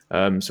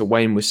 So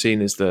Wayne was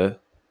seen as the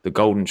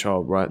golden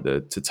child, right?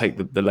 To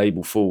take the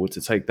label forward,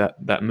 to take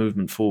that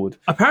movement forward.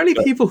 Apparently,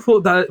 people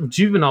thought that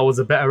Juvenile was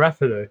a better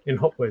rapper though in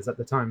Hot Boys at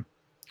the time.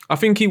 I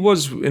think he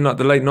was in like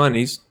the late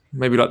 90s,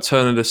 maybe like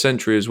turn of the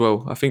century as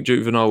well. I think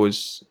Juvenile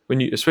was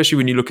especially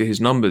when you look at his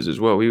numbers as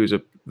well. He was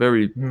a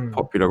very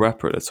popular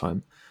rapper at the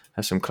time.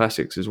 Has some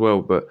classics as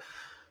well, but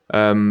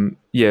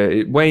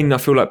Wayne, I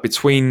feel like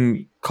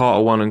between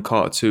Carter 1 and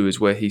Carter 2 is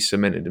where he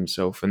cemented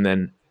himself, and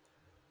then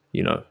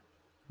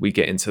we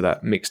get into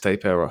that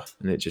mixtape era,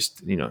 and it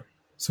just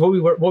So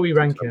what we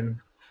ranking?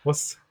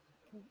 What's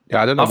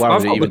Yeah, I don't know I've why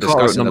got we're even the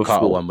Carter at discussing the number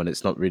Carter 4. one when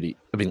it's not really.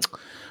 I mean,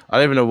 I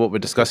don't even know what we're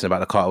discussing about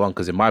the Carter one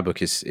because in my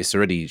book it's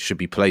already should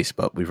be placed,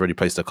 but we've already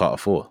placed the Carter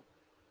 4.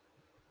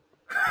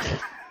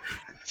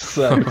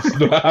 So I'm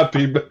not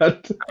happy,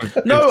 man.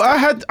 No,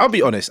 I'll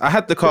be honest, I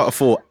had the Carter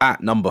 4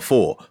 at number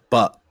 4,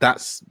 but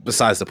that's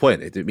besides the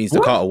point. It means the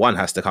Carter 1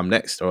 has to come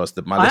next, or else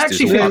my I list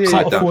actually is think upside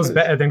Carter down. 4 is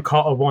better than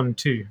Carter 1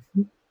 too.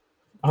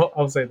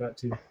 I'll say that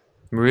too.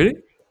 really.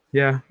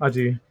 Yeah, I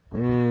do.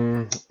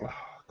 I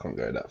can't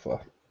go that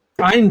far.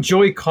 I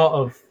enjoy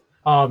Carter.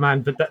 Oh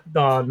man, but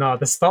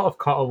the start of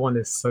Carter 1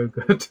 is so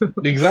good.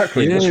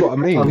 Exactly, Yeah, that's what I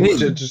mean. I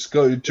mean- It just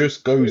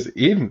goes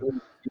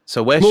in.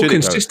 So where More should it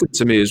go? consistent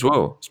to me as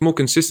well. It's more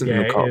consistent yeah,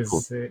 than it the Carter 4.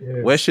 is. It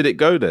is. Where should it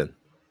go then?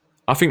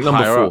 I think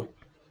number Higher 4. up.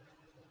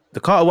 The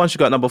Carter 1 should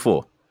go at number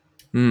 4.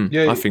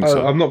 Yeah, I think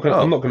so. I'm not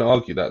gonna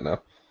argue that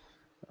now.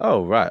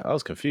 Oh right, I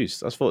was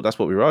confused. I thought that's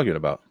what we were arguing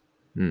about.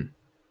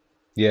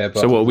 Yeah,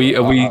 but So what are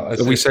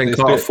we saying it's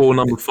Carter bit- 4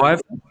 number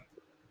 5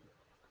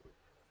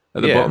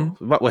 at the yeah, bottom?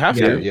 but we have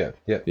Yeah, to.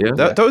 yeah.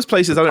 Yeah. Those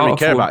places I don't really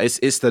Carter care 4. about.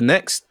 It's the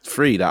next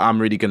 3 that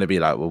I'm really going to be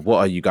like, well, what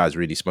are you guys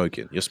really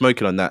smoking? You're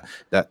smoking on that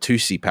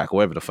 2C pack or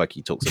whatever the fuck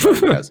he talks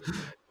about. You guys.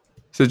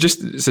 So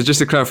just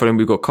to clarify, then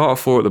we've got Carter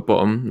 4 at the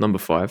bottom, number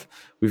 5.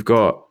 We've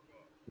got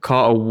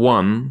Carter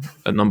 1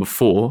 at number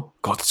 4.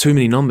 God, too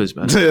many numbers,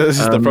 man. This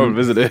is the problem,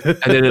 isn't it? And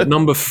then at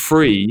number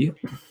 3,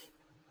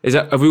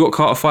 have we got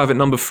Carter 5 at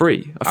number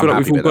 3? I feel I'm like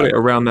happy we've all with got that. it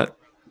around that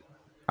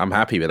I'm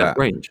happy with that.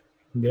 range.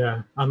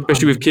 Yeah,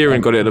 Especially with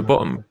Kieran got it at the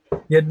bottom.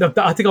 Yeah,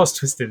 I think I was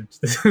twisted.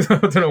 I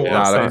don't know what I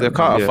was Nah, saying. the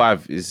Carter Yeah.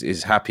 5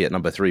 is happy at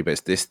number 3, but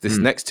it's this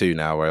next 2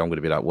 now where I'm going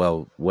to be like,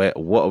 well, what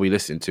are we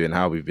listening to and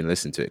how we've been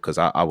listening to it? Because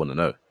I want to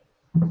know.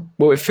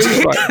 Well, it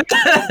feels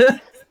like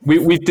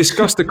we've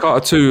discussed the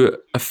Carter 2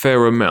 a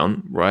fair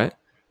amount, right?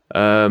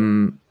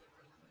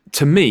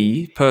 To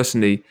me,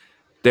 personally,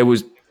 there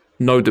was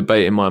no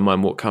debate in my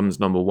mind what comes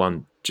number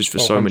 1. just for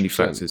Oh, so many 100%.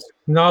 factors.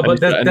 No, And but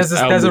it's- and there's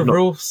it's a there's a album, not-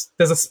 real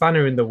there's a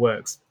spanner in the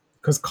works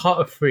because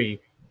Carter 3,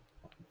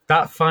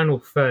 that final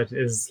third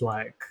is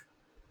like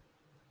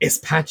it's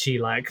patchy,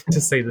 like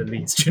to say the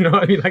least. Do you know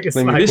what I mean? Like it's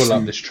Let me like pull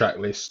up this track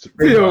list.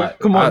 Yo, Right.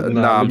 come on.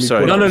 No, let I'm me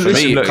sorry. pull up No, this no, For track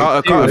listen, me, look,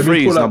 Carter Let me 3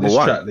 is pull up number this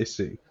one. track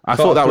listing. I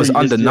thought that was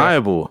Carter 3 is,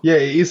 undeniable. Yeah,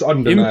 it is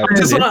undeniable.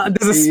 There's a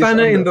It is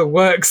spanner in under- the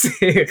works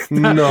here.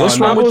 No, What's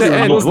no, wrong with the Kieran,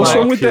 end? what's What's like,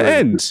 wrong with the Kieran?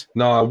 end?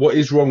 No, what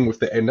is wrong with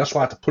the end? That's why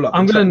I had to pull up.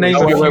 I'm the gonna track name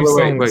list. a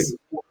few wait. songs.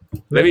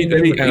 Let me.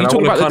 Are you hang on, I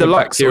talking wanna about the kind of back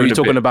deluxe, or are Kieran you a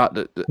talking bit. about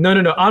the?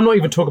 No. I'm not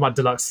even talking about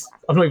deluxe.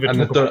 I'm not even And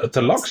talking about the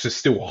deluxe is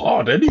still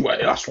hard anyway.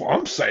 That's what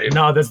I'm saying.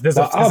 No, there's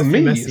a But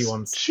few messy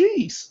ones.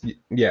 Jeez.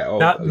 Yeah. Oh,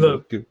 That-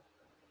 look. good.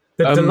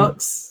 The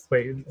deluxe.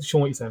 Wait,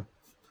 Sean, what you saying?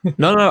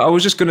 No, I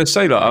was just going to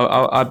say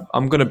that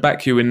I'm going to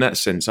back you in that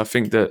sense. I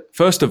think that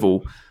first of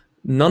all,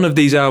 none of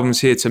these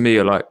albums here to me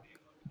are like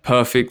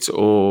perfect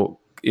or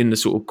in the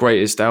sort of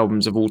greatest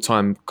albums of all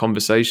time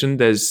conversation.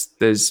 There's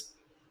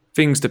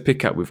things to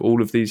pick at with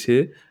all of these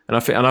here, and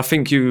I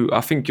think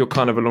you're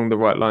kind of along the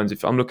right lines.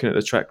 If I'm looking at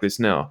the track list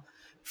now,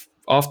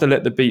 after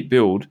Let the Beat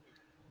Build,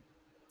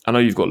 I know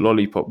you've got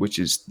Lollipop, which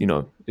is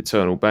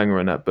eternal banger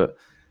and that, but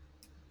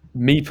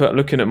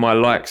looking at my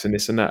likes and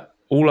this and that,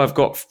 all I've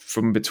got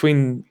from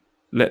between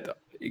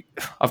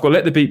I've got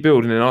Let the Beat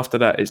Build, and then after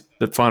that is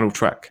the final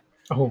track.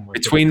 Oh my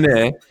Between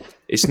there,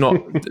 it's not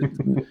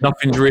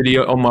nothing's really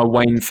on my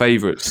Wayne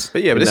favourites.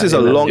 But yeah, but this is a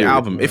long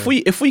album. If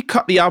we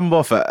cut the album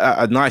off at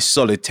a nice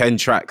solid 10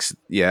 tracks,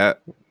 yeah,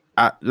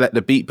 Let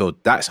the Beat Build,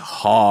 that's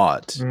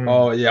hard.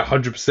 Oh yeah,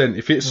 100%.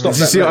 If it stopped,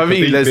 You see what I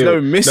mean? There's no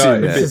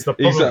missing there. This is the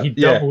problem. He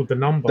doubled the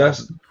number.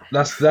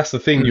 That's the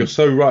thing. You're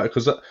so right,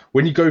 because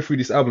when you go through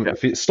this album,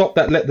 if it stopped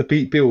at Let the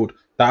Beat Build,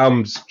 the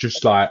album's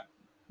just.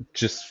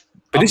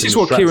 But this is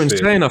what Kieran's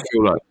saying. I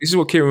feel like this is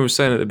what Kieran was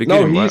saying at the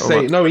beginning.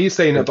 He's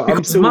saying that. But I'm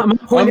Because still. my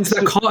point is that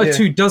still- Carter yeah.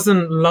 2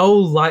 doesn't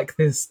lull like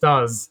this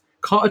does.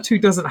 Carter 2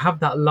 doesn't have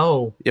that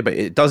lull. Yeah, but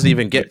it doesn't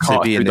even get to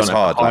Carter being 3 this don't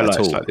have hard at highlights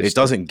all. like this. It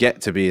doesn't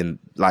get to being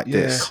like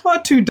this.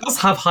 Carter 2 does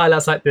have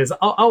highlights like this.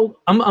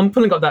 I'm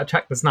pulling up that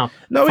track list now.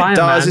 No, it Fireman,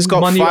 does. It's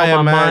got Money on My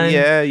Fireman. Mind,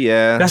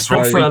 Yeah. Best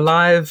Rock for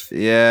Alive,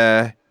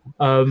 Yeah.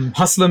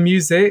 Hustler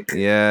Music.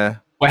 Yeah.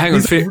 Wait, hang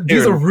on.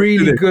 These are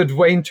really good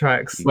Wayne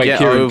tracks. Wait, Get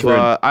Kieran, over.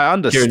 Kieran. I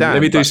understand. Kieran,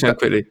 let me do but- something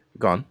quickly.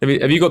 Go on.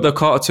 Have you got the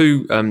Carter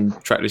 2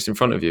 track list in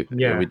front of you?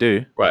 Yeah, We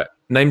do. Right.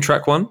 Name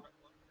track 1.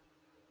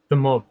 The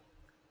Mob.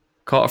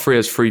 Carter 3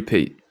 has 3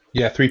 Pete.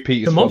 Yeah, 3P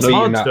is The Mob's beating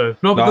hard that. though.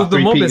 No, but the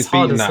 3P Mob is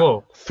hard beating as that.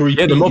 well. 3P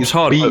Yeah, the Mob's is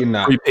hard, beating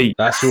but that. 3P.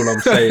 That's all I'm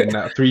saying.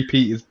 That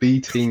 3P is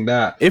beating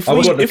that. If I've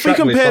we got the if we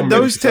track list, compare I'm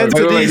those ready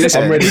 10 to to go. these,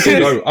 I'm ready to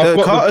go. I've the got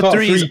the Carter Carter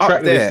 3 3 is track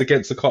up there. list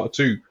against the Carter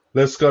 2.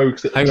 Let's go Hang on,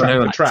 track hang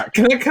for on. track.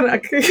 Can I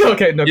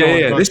okay, no, go on,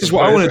 Yeah. go on. This is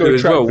what I want to do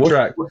as well.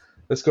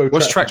 Let's go.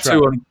 What's track 2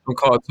 on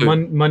Carter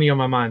 2? Money on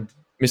My Mind.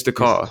 Mr.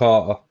 Carter.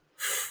 Carter.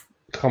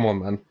 Come on,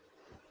 man.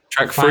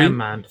 Track 3.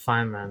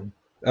 Fireman.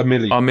 A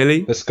milli.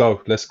 Millie. Let's go.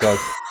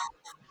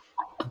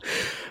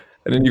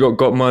 And then you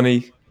got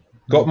Money.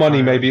 Got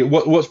money, maybe.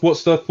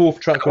 What's the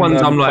fourth track on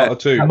one's I'm like-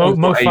 Carter 2?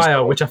 Mo Ace Fire,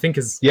 Dog. which I think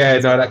is Yeah,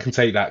 no, that can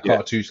take that. Yeah.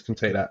 Carter 2 can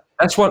take that.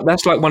 That's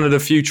like one of the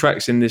few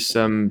tracks in this,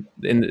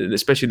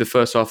 especially the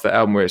first half of the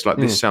album, where it's like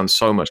this sounds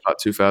so much like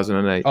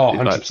 2008. Oh, It's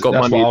 100%.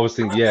 like, That's what I was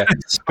thinking, yeah.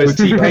 But it's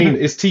T-Pain.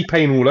 It's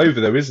T-Pain all over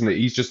there, isn't it?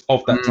 He's just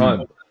of that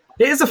time.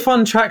 It is a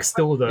fun track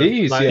still though. It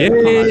is, Like, yeah.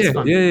 it's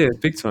fun. Yeah,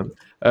 big time.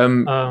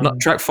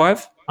 Track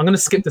 5. I'm gonna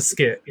skip the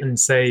skit and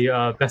say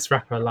best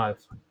rapper alive.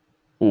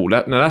 Oh,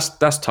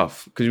 that's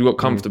tough because you've got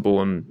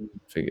Comfortable and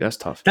I think that's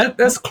tough.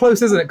 That's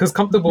close, isn't it? Because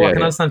Comfortable, I Yeah, can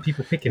yeah. understand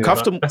people picking it.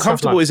 Comfortable, but Best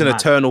comfortable Rapper is an Alive,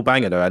 eternal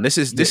banger though, and this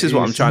is it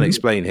what I'm is. trying to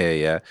explain here.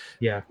 Yeah,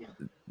 Yeah,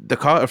 the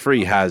Carter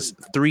 3 has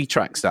 3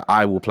 tracks that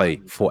I will play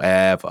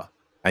forever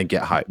and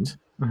get hyped.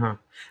 uh-huh.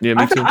 Yeah,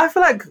 me too. I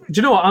feel like, do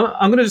you know what?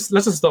 I'm gonna let's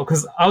just stop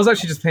because I was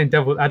actually just playing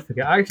devil's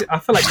advocate. I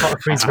feel like Carter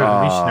 3 is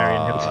revolutionary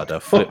in hip hop. The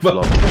flip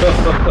flop.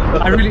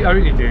 I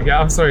really do. Yeah,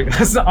 I'm sorry,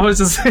 guys. I was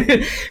just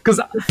because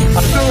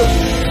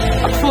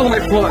I feel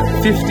like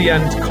what 50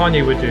 and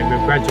Kanye were doing with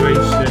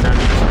Graduation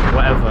and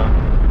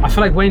whatever. I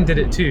feel like Wayne did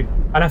it too,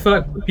 and I feel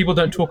like people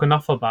don't talk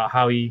enough about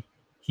how he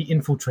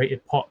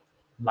infiltrated pop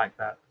like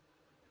that.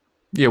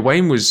 Yeah,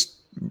 Wayne was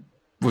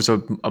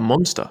a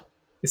monster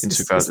It's, in it's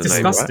 2008.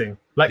 disgusting. Right?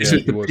 Like This Yeah,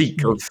 is the he was.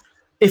 peak of.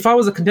 if I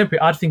was a contemporary,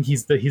 I'd think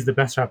he's the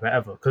best rapper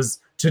ever. Because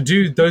to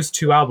do those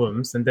 2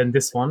 albums and then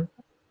this one,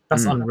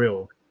 that's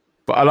unreal.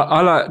 But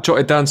I like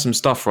jotted down some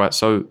stuff, right?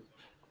 So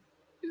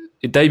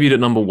it debuted at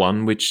number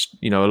 1, which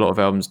a lot of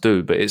albums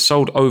do, but it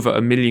sold over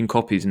 1 million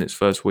copies in its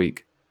first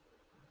week.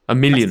 1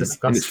 million in its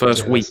disgusting.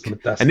 first Yeah,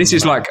 week. that's And this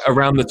is mad. like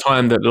around the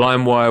time that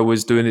LimeWire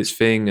was doing its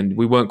thing, and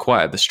we weren't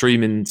quite at the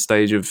streaming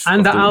stage of.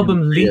 And of the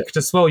album leaked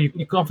as well. You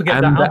can't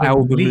forget And that the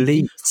album leaked.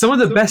 leaked. Some of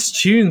the best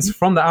tunes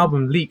from the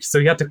album leaked, so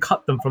you had to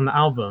cut them from the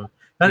album.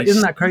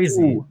 Isn't that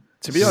crazy?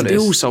 To be honest,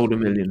 Still sold 1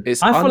 million.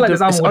 it's I feel like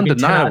this it's album would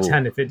be 10 out of undeniable.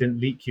 10 if it didn't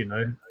leak,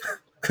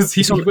 because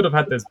he would have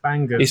had those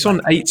bangers. It's on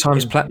 8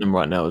 times platinum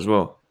right now as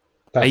well.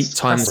 That's 8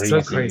 times. crazy,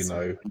 so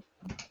crazy.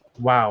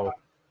 Wow,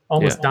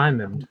 almost Yeah.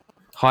 diamond.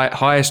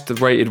 Highest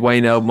rated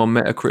Wayne album on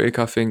Metacritic,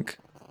 I think.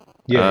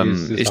 Yeah,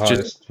 it's It's the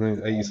just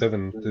highest,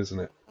 87, isn't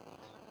it?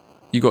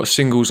 you got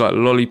singles like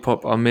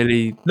Lollipop,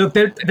 Armilli. Look,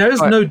 there is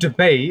Right. no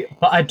debate,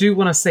 but I do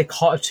want to say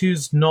Carter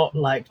 2's not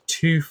like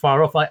too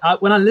far off.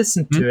 When I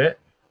listened to it,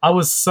 I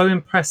was so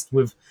impressed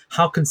with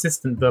how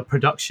consistent the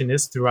production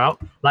is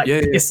throughout. Like, Yeah,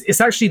 yeah. it's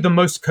actually the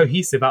most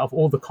cohesive out of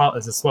all the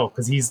Carters as well,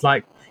 because he's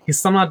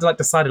somehow like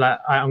decided like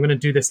I'm gonna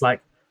do this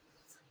like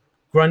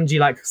grungy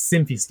like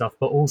synthy stuff,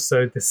 but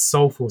also this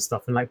soulful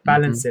stuff, and like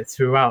balance it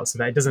throughout so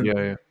that it doesn't. Yeah,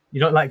 yeah. You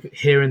don't like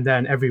here and there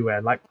and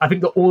everywhere. Like I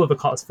think that all of the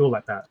Carters feel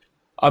like that.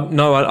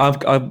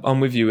 I'm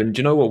with you. And do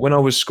you know what? When I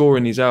was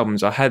scoring these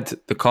albums, I had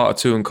the Carter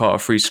 2 and Carter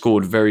 3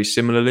 scored very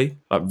similarly,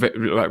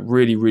 like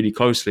really, really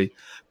closely.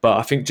 But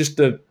I think just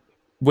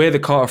where the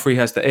Carter 3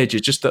 has the edge is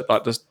just that,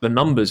 like the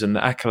numbers and the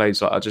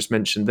accolades, like I just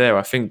mentioned there.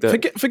 I think that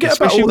Forget about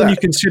especially all when that. you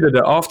consider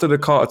that after the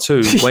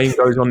Carter 2, Wayne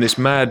goes on this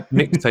mad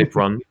mixtape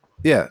run,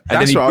 Yeah, and then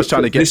that's he what I was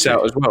trying to puts get this to.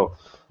 out as well.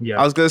 Yeah.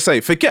 I was going to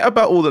say, forget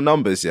about all the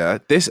numbers, yeah?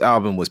 This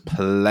album was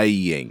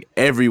playing.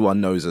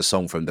 Everyone knows a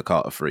song from the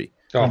Carter 3.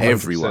 Oh, 100%.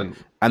 Everyone.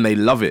 And they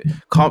love it.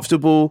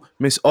 Comfortable,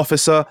 Miss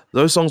Officer,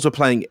 those songs were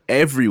playing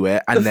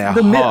everywhere and they're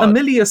the hard.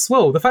 Amelie as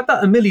well. The fact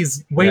that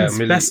Ameli's Wayne's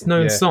Amelie, best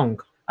known yeah. song,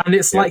 and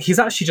it's like he's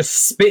actually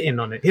just spitting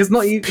on it. It's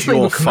not even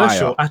Pure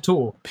commercial fire. at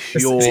all.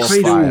 Pure it's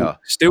crazy. fire.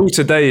 Still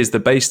today is the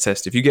bass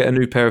test. If you get a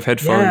new pair of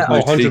headphones, Yeah. no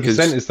Oh, 100% speakers,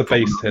 is the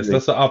bass test.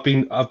 That's what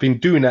I've been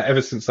doing that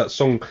ever since that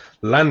song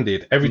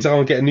landed. Every time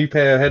I get a new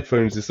pair of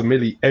headphones, it's a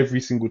Millie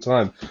every single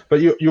time. But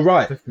you're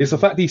right. It's the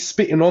fact he's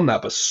spitting on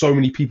that, but so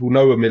many people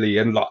know a Millie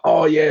and like,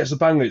 oh yeah, it's a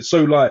banger. It's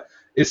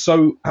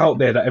so out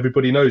there that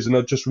everybody knows. And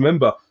I just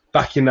remember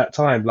back in that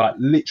time, like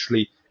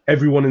literally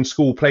everyone in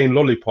school playing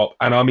Lollipop,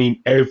 and I mean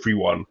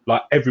everyone,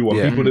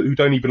 Yeah. people who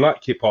don't even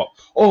like hip hop.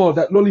 Oh,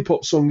 that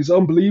Lollipop song is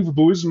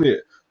unbelievable, isn't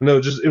it? And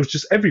it was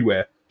just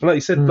everywhere. And like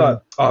you said,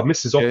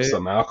 Mrs. Officer,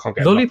 man, I can't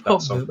get enough of Lollipop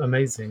that song. is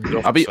amazing.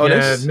 I'll be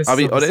honest. Miss I'll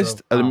be Officer.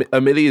 honest. Wow.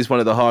 Amelie is one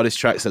of the hardest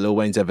tracks that Lil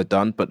Wayne's ever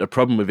done. But the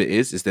problem with it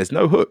is there's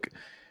no hook.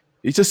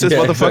 He just says, Yeah,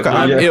 "Motherfucker, exactly,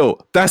 I'm yeah.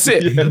 ill." That's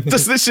it.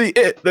 That's literally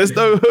it. There's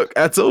no hook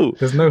at all.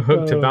 There's no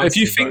hook to bounce. if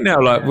you to, think but-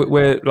 now, like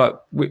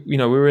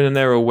we're in an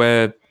era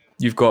where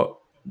you've got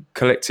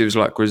collectives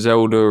like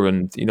Griselda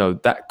and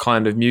that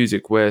kind of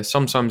music where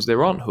sometimes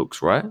there aren't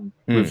hooks, right?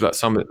 With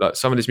some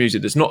of this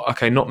music that's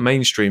not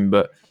mainstream,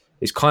 but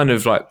it's kind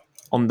of like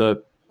on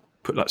the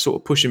sort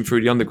of pushing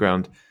through the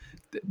underground.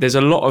 There's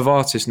a lot of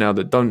artists now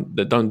that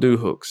don't do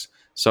hooks.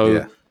 So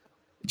Yeah.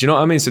 do you know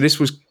what I mean? So this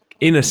was,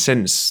 in a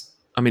sense,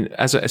 I mean,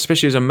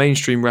 especially as a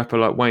mainstream rapper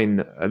like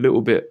Wayne, a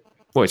little bit.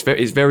 Well, it's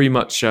very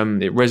much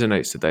it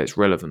resonates today. It's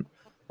relevant.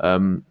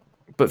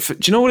 But do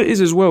you know what it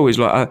is as well? Is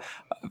like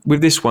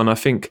with this one, I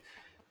think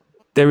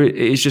it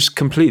is just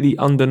completely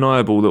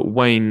undeniable that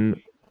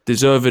Wayne,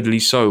 deservedly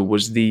so,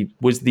 was the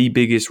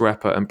biggest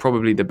rapper and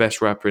probably the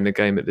best rapper in the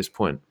game at this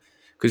point.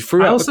 Because I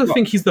throughout, also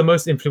think he's the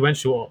most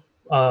influential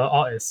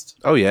artist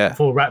Oh yeah,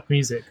 for rap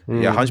music.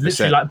 yeah, 100%.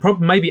 Literally, like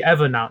probably maybe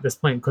ever now at this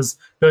point, because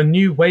the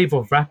new wave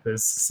of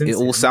rappers since It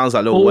all him sounds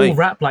like Lil all Wayne.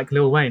 rap like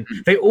Lil Wayne.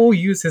 They all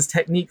use his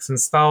techniques and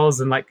styles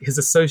and like his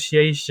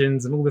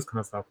associations and all this kind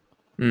of stuff.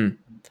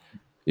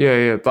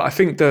 yeah. But I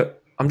think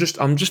that I'm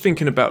just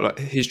thinking about like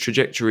his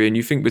trajectory, and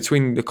you think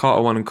between the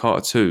Carter 1 and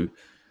Carter 2,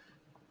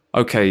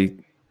 okay,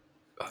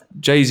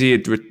 Jay-Z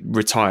had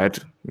retired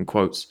in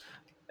quotes.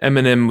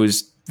 Eminem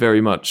was very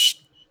much.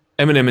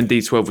 Eminem and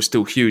D12 were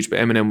still huge, but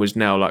Eminem was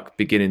now like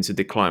beginning to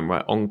decline,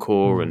 right?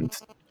 Encore and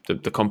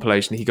the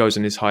compilation. He goes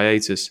on his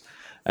hiatus.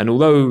 And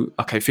although,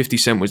 50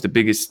 Cent was the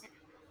biggest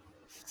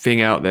thing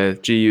out there,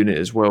 G-Unit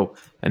as well,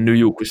 and New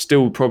York was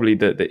still probably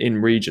the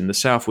in region, the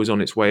South was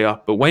on its way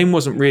up. But Wayne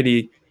wasn't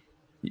really,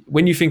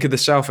 when you think of the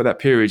South at that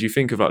period, you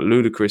think of like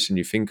Ludacris and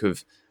you think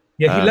of,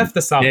 Yeah, he left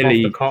the South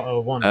Nelly, after Carter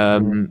 1,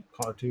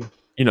 Carter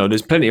 2.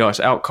 there's plenty of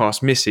artists,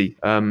 Outkast, Missy.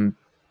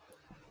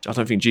 I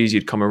don't think Jeezy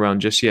had come around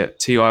just yet.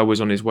 T.I. was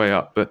on his way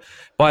up. But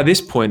by this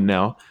point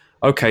now,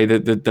 okay,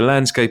 the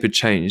landscape had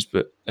changed,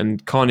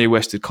 and Kanye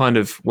West had kind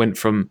of went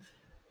from,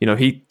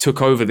 he took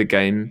over the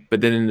game,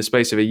 but then in the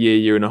space of a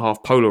year and a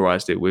half,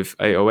 polarized it with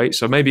 808.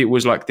 So maybe it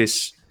was like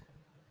this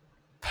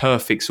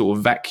perfect sort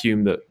of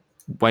vacuum that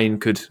Wayne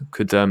could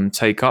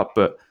take up.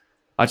 But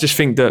I just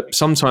think that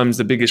sometimes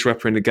the biggest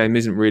rapper in the game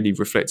isn't really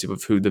reflective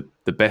of who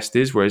the best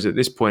is, whereas at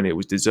this point it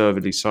was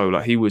deservedly so.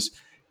 Like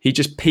he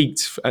just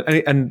peaked.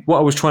 And what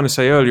I was trying to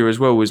say earlier as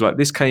well was like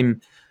this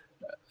came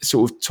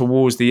sort of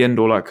towards the end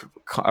or like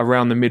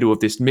around the middle of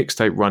this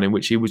mixtape run in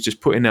which he was just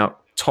putting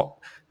out top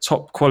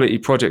quality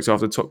projects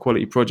after top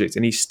quality projects,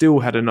 and he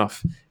still had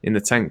enough in the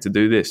tank to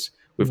do this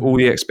with all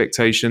the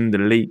expectation, the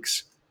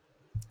leaks.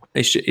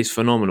 It's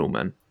phenomenal,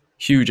 man.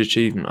 Huge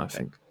achievement, I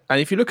think. And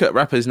if you look at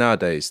rappers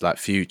nowadays, like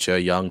Future,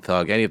 Young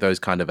Thug, any of those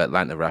kind of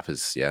Atlanta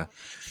rappers, yeah,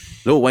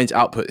 Lil Wayne's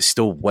output is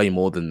still way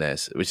more than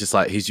theirs. Which is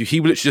like he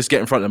would literally just get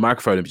in front of the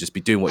microphone and just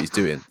be doing what he's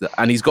doing,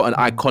 and he's got an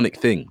iconic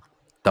thing,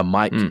 the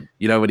mic.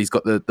 When he's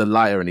got the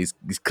lighter and he's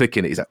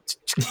clicking it, he's like,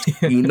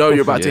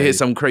 you're about to hear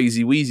some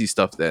crazy wheezy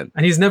stuff then.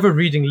 And he's never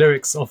reading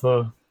lyrics off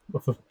a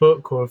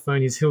book or a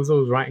phone. He was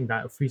always writing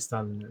that,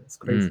 freestyling it. It's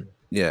crazy.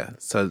 Yeah,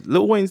 so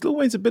Lil Wayne's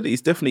ability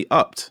is definitely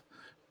upped.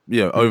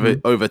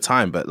 over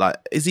time. But like,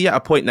 is he at a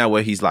point now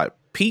where he's like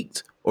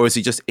peaked, or is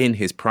he just in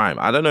his prime?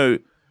 I don't know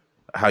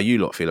how you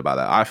lot feel about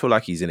that. I feel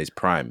like he's in his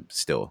prime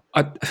still.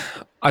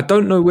 I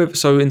don't know whether.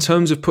 So in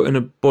terms of putting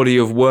a body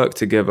of work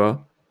together,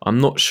 I'm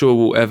not sure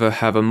we'll ever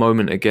have a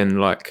moment again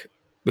like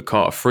the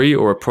Carter 3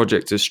 or a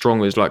project as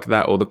strong as like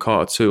that or the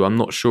Carter 2. I'm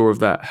not sure of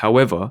that.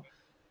 However,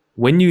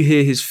 when you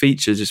hear his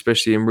features,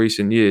 especially in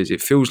recent years,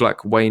 it feels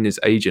like Wayne is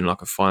aging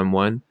like a fine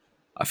wine.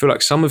 I feel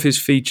like some of his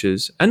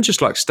features and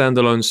just like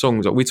standalone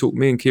songs, like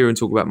me and Kieran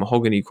talk about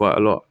Mahogany quite a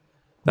lot.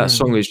 That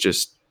song is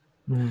just,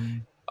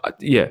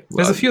 yeah.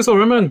 There's a few. So I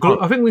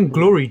remember, I think when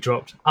Glory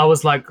dropped, I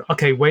was like,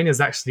 okay, Wayne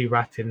is actually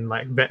rapping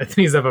like better than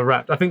he's ever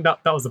rapped. I think that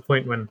was the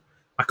point when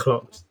I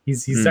clocked.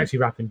 He's actually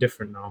rapping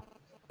different now.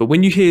 But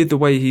when you hear the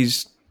way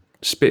he's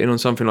spitting on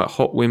something like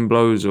Hot Wind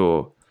Blows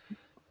or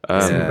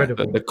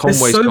the Conway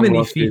There's so song many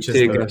last year, features,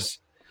 Tear though. Gas.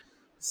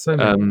 So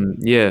many.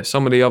 Yeah,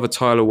 some of the other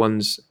Tyler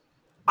ones,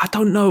 I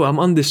don't know. I'm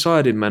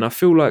undecided, man. I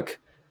feel like,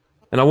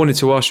 and I wanted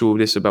to ask you all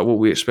this about what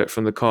we expect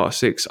from the Carter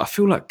 6. I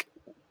feel like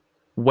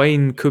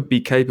Wayne could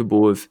be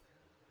capable of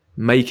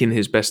making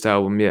his best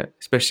album yet,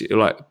 especially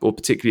like, or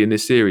particularly in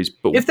this series.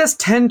 But If there's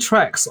 10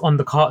 tracks on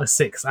the Carter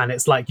 6 and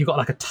it's like you got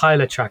like a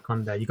Tyler track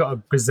on there, you got a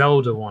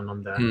Griselda one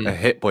on there, A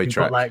Hit Boy you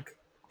track. got like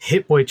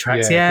Hit Boy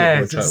tracks, Hit yeah.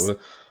 Boy track just with-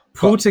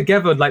 pull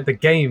together like the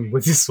game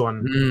with this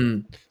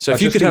one. so I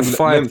if you just could have think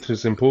 5, length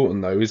is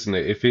important though, isn't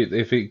it? If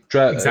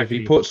Exactly.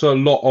 he puts a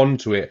lot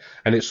onto it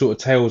and it sort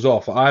of tails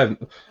off, I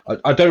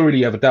don't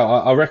really have a doubt.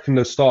 I reckon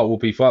the start will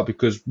be fine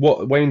because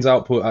what Wayne's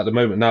output at the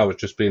moment now has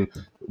just been,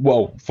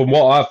 well, from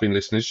what I've been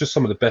listening, it's just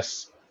some of the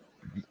best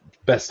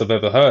I've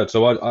ever heard.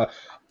 So I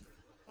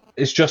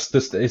it's just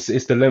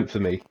it's the length for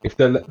me. If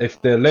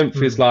the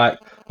length is like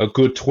a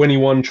good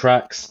 21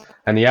 tracks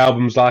and the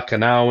album's like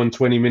an hour and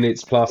 20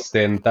 minutes plus,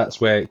 then that's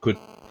where it could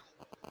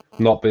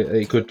not be.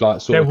 It could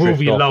like sort There of will drift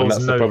be off, lulls, and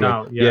that's the no problem.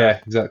 doubt, yeah.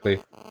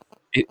 Exactly.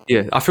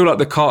 yeah, I feel like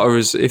the Carter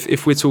is,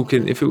 if we're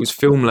talking, if it was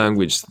film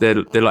language, they're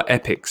like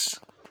epics.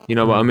 You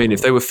know what I mean?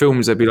 If they were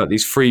films, they'd be like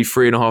these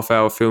 3.5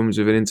 hour films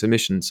with an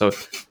intermission. So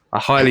I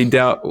highly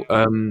doubt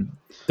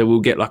that we'll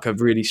get like a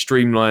really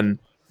streamlined,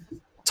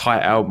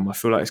 tight album. I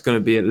feel like it's going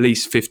to be at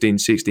least 15,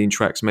 16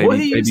 tracks, maybe, What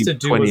he used maybe to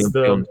do 20 was and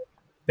beyond.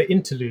 the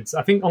interludes.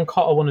 I think on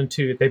Carter 1 and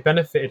 2, they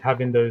benefited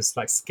having those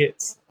like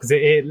skits because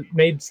it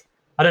made,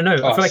 I don't know, I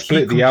feel like he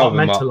split the album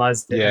up.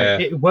 compartmentalized it. Yeah.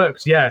 It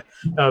worked, yeah.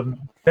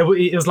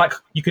 It was like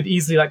you could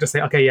easily like just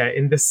say, okay, yeah,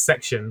 in this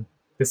section,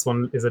 this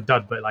one is a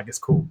dud, but like it's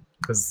cool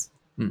because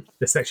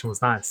this section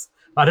was nice.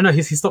 But I don't know,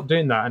 he stopped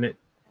doing that, and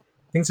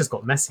things just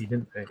got messy,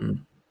 didn't they?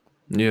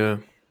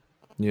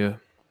 Yeah.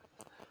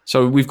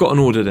 So we've got an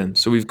order then.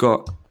 So we've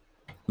got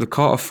the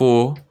Carter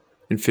 4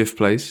 in 5th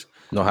place,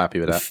 Not happy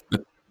with that.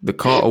 the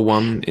Carter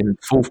 1 in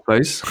 4th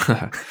place,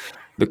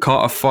 the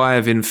Carter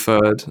 5 in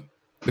 3rd,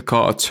 the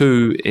Carter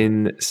 2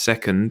 in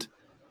 2nd,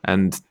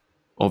 and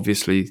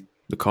obviously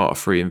the Carter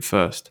 3 in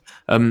 1st.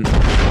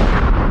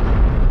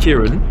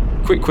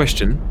 Kieran, quick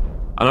question.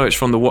 I know it's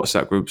from the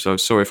WhatsApp group, so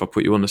sorry if I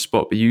put you on the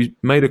spot, but you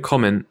made a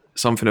comment,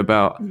 something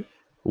about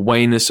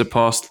Wayne has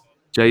surpassed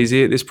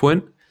Jay-Z at this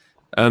point.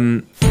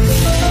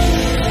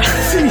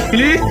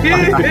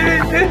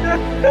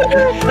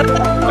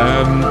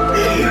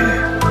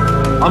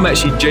 I'm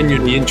actually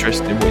genuinely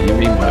interested in what you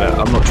mean by that.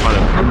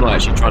 I'm not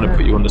actually trying to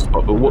put you on the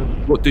spot, but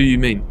what do you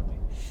mean?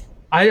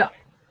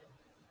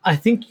 I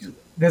think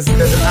there's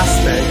an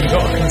aspect you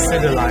got to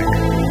consider, like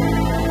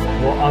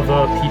what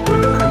other people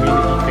in the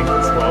community think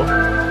as well.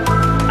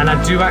 And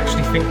I do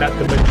actually think that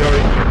the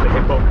majority of the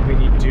hip hop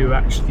community do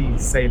actually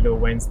say Lil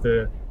Wayne's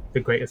the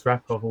greatest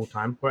rapper of all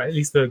time, or at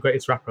least the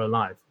greatest rapper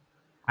alive.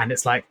 And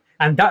it's like,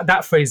 and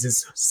that phrase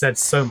is said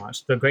so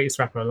much, the greatest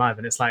rapper alive,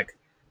 and it's like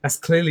that's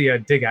clearly a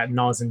dig at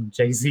Nas and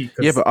Jay-Z.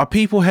 Yeah, but are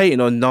people hating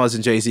on Nas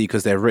and Jay-Z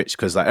because they're rich?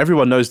 Because like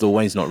everyone knows Lil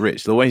Wayne's not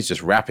rich. Lil Wayne's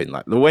just rapping.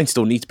 Like Lil Wayne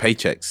still needs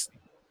paychecks.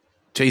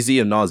 Jay-Z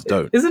and Nas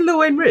don't. Isn't Lil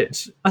Wayne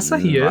rich? I say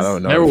he is. I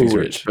don't know. They're if all he's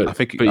rich, but I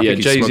think yeah, he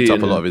Jay-Z smoked up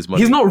a and- lot of his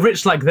money. He's not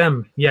rich like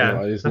them. Yeah,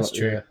 No, he's that's not,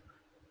 true.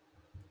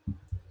 yeah.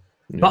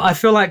 But I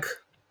feel like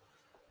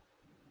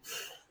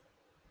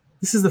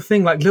this is the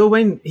thing. Like Lil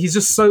Wayne, he's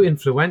just so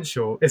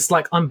influential. It's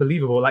like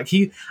unbelievable. Like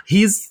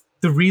he's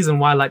the reason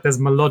why like there's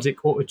melodic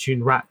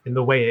autotune rap in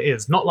the way it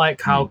is. Not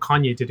like how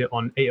Kanye did it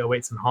on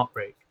 808s and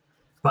Heartbreak,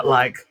 but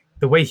like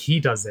the way he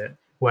does it,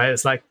 where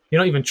it's like you're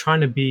not even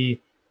trying to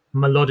be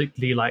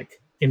melodically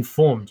like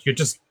informed. You're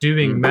just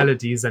doing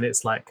melodies, and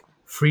it's like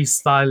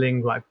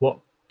freestyling, like what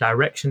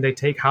direction they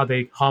take, how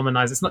they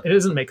harmonize. It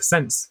doesn't make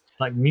sense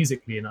like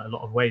musically in a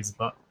lot of ways,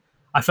 but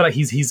I feel like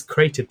he's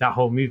created that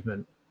whole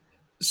movement.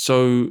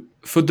 So,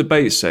 for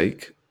debate's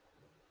sake,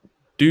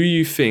 do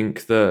you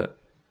think that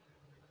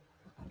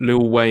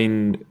Lil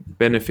Wayne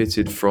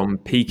benefited from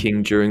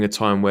peaking during a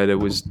time where there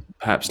was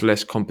perhaps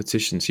less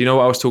competition? So, you know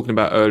what I was talking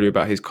about earlier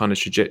about his kind of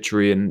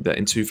trajectory, and that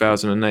in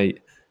 2008,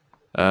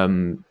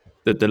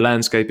 that the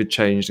landscape had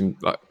changed, and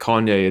like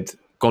Kanye had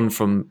gone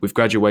from, with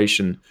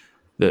Graduation,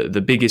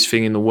 the biggest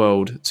thing in the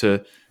world,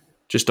 to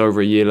just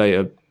over a year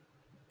later,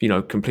 you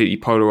know, completely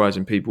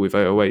polarizing people with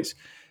 808s.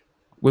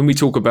 When we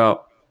talk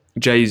about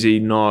Jay-Z,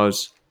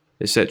 Nas,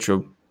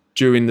 etc.,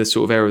 during the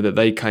sort of era that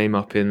they came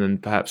up in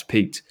and perhaps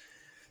peaked,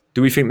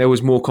 do we think there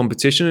was more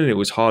competition and it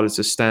was harder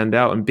to stand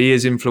out and be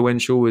as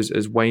influential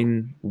as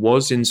Wayne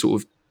was in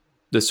sort of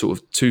the sort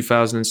of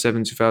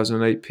 2007,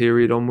 2008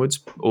 period onwards?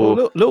 Or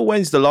Well, Lil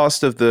Wayne's the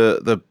last of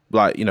the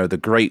like, you know, the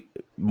great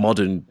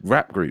modern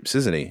rap groups,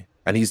 isn't he?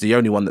 And he's the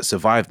only one that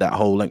survived that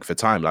whole length of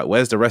time. Like,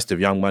 where's the rest of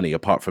Young Money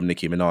apart from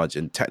Nicki Minaj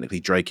and technically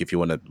Drake, if you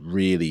want to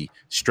really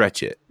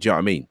stretch it? Do you know what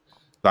I mean?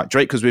 Like,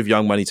 Drake was with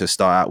Young Money to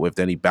start out with,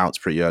 then he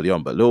bounced pretty early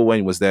on. But Lil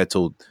Wayne was there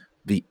till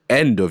the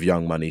end of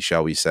Young Money,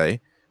 shall we say,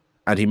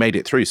 and he made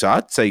it through. So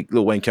I'd say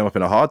Lil Wayne came up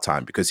in a hard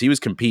time because he was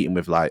competing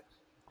with, like,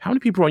 how many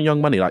people were on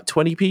Young Money? Like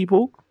 20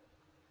 people?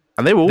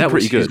 And they were all that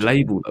pretty was good. his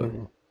label,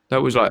 though.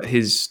 That was like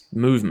his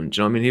movement.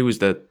 Do you know what I mean? He was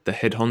the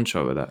head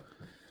honcho of that.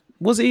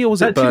 Was he, or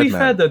was it To be Birdman?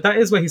 fair, though, that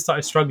is where he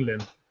started struggling.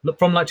 Look,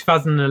 from like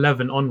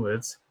 2011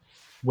 onwards,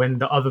 when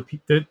the other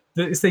people,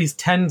 it's these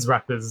tens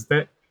rappers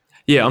that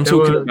Yeah, I'm they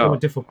talking were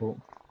about. difficult.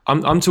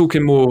 I'm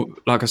talking more,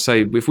 like I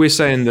say, if we're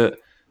saying that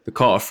the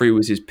Carter 3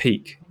 was his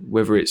peak,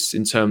 whether it's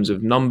in terms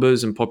of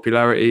numbers and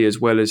popularity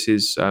as well as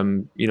his,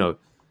 you know,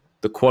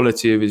 the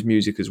quality of his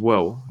music as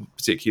well,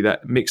 particularly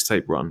that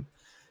mixtape run.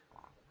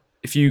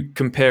 If you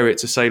compare it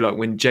to, say, like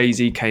when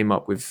Jay-Z came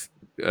up with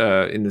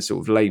in the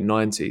sort of late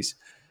 90s,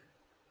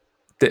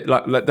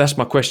 like that's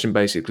my question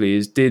basically,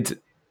 is did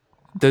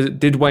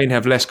Wayne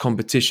have less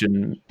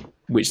competition,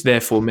 which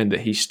therefore meant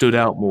that he stood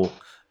out more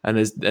and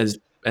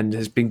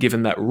has been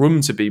given that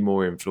room to be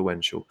more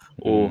influential?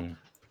 Or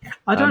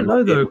I don't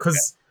know though,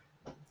 because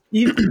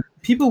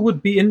people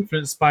would be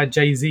influenced by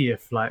Jay-Z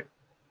if, like,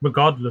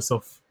 regardless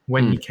of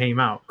when he came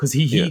out, because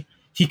he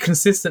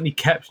consistently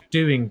kept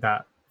doing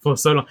that for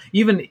so long.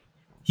 He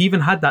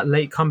even had that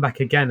late comeback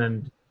again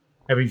and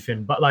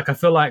everything. But like, I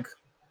feel like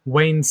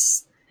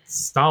Wayne's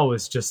style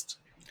was just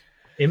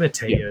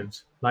imitated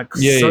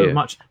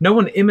much. No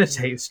one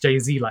imitates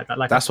Jay-Z like that.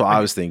 Like, That's what I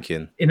was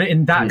thinking.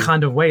 in that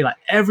kind of way. Like,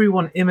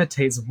 everyone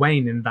imitates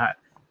Wayne in that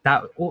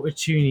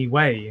auto-tuney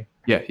way.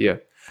 Yeah.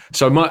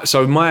 So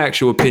my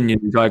actual opinion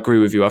is, I agree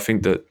with you. I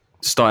think that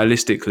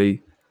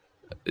stylistically,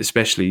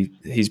 especially,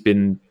 he's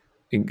been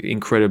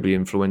incredibly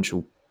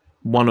influential.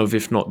 One of,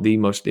 if not the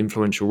most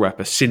influential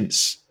rapper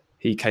since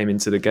he came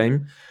into the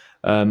game.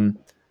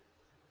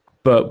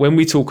 But when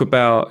we talk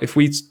about, if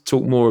we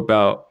talk more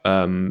about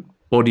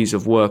bodies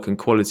of work and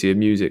quality of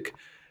music,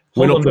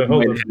 Hold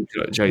on.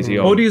 Jay-Z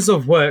on. Bodies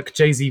of work,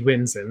 Jay-Z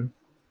wins in.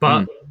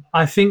 But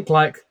I think,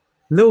 like,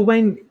 Lil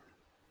Wayne,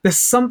 there's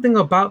something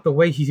about the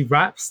way he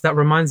raps that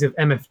reminds me of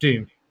MF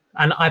Doom.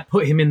 And I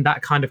put him in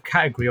that kind of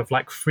category of,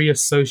 like, free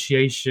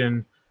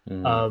association,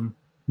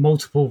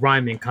 multiple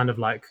rhyming, kind of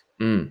like,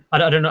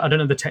 I don't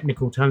know the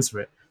technical terms for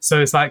it. So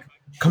it's like,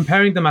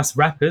 comparing them as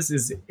rappers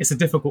it's a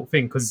difficult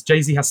thing, because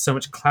Jay-Z has so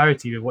much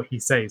clarity with what he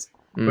says,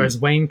 whereas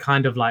Wayne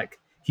kind of, like,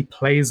 he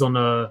plays on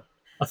a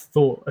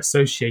thought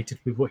associated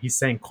with what he's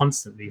saying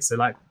constantly. So,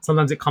 like,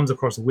 sometimes it comes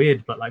across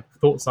weird, but, like,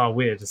 thoughts are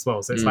weird as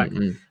well. So it's like,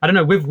 I don't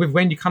know, with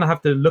Wayne, you kind of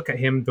have to look at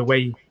him the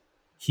way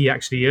he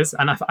actually is.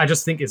 And I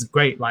just think it's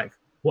great, like,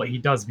 what he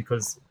does,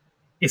 because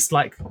it's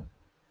like,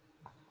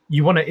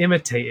 you want to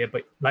imitate it,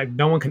 but, like,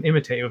 no one can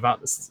imitate it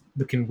without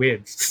looking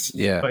weird.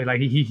 Yeah. But, like,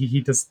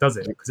 he just does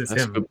it because it's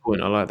That's him. a good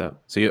point. I like that.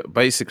 So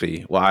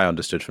basically, what I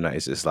understood from that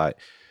is it's like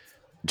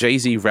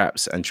Jay-Z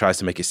raps and tries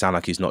to make it sound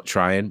like he's not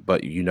trying,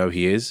 but you know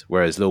he is.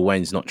 Whereas Lil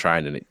Wayne's not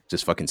trying and it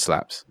just fucking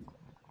slaps.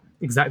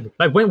 Exactly.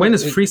 Like, Wayne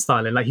is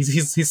freestyling. Like,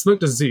 he's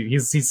smoked a zoo.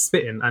 He's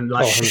spitting, and,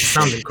 like, it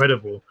sounds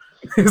incredible.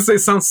 It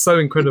sounds so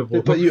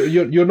incredible. But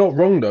you're not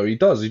wrong though. He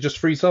does. He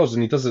just freestyles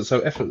and he does it so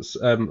effortless.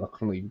 I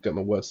can't even get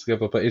my words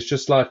together. But it's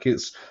just like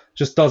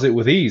just does it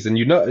with ease, and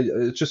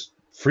it's just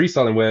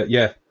freestyling. Where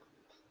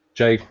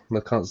Jay, I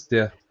can't.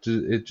 Yeah,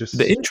 it just.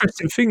 The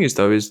interesting thing is,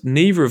 though, is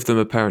neither of them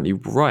apparently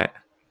right.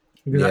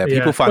 Yeah,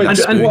 people find that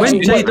and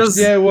when Jay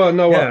does,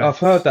 I've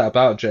heard that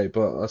about Jay,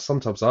 but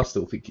sometimes I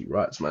still think he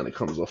writes. Man, it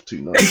comes off too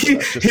nice.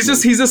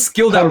 he's just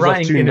skilled at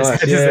writing in his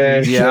head.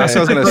 Isn't he? Yeah, that's what I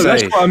was gonna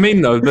say. That's what I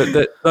mean, though.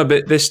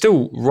 But there's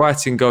still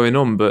writing going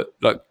on. But,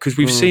 like, because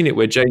we've seen it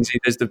where Jay-Z,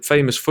 there's the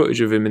famous footage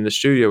of him in the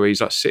studio where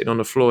he's, like, sitting on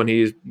the floor and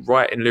he is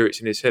writing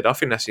lyrics in his head. I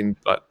think that's it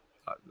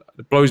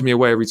blows me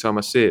away every time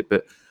I see it.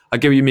 But I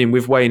get what you mean.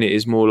 With Wayne, it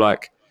is more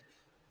like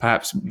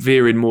perhaps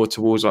veering more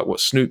towards, like,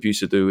 what Snoop used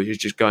to do, which is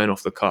just going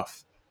off the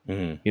cuff.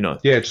 You know,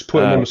 just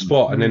put him on the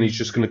spot, and then he's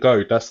just gonna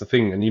go. That's the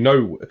thing, and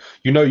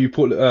you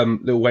put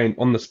Lil Wayne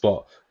on the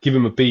spot, give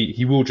him a beat,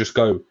 he will just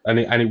go, and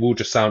it will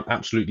just sound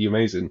absolutely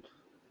amazing.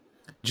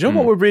 Do you know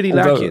what we're really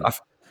lacking?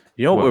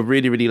 You know what What? we're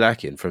really, really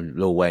lacking from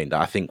Lil Wayne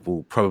that I think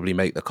will probably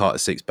make the Carter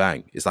 6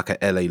 bang? It's like a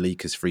LA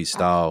Leakers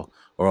freestyle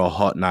or a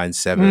Hot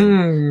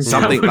 97,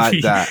 something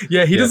like that.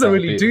 Yeah, he doesn't that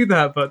would really be- do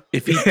that, but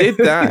If he did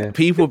that,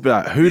 people would be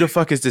like, who the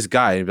fuck is this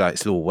guy? And he'd be like,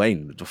 it's Lil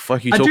Wayne. What the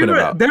fuck are you talking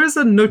about? There is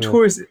a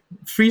notorious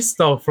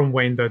freestyle from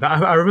Wayne though that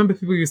I remember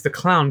people used to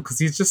clown because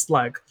he's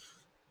like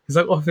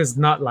off his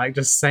nut, like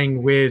just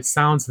saying weird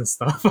sounds and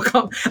stuff.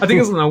 I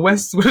think it's on a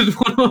Westwood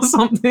one or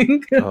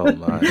something. Oh,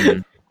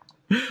 man.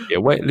 Yeah,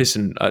 wait.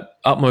 Listen,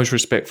 utmost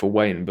respect for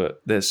Wayne,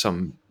 but there's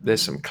some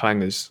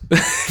clangers.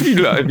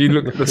 if you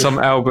look at some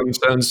albums,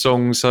 certain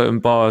songs, certain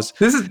bars.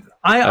 This is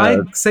I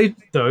say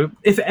though,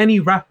 if any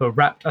rapper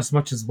rapped as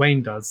much as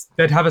Wayne does,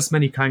 they'd have as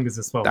many clangers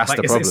as well. That's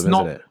like, the problem,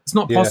 isn't it? It's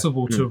not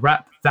possible to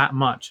rap that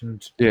much.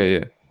 And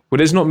Yeah. Well,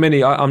 there's not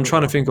many. I'm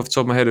trying to think off the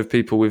top of my head of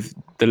people with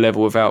the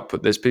level of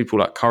output. There's people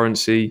like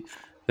Currency.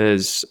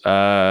 There's,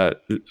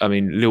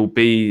 Lil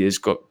B has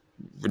got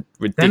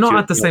ridiculous. they're not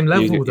at the same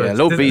level music. though. Yeah,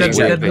 Lil B's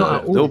They're weird.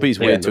 not at all. Lil B's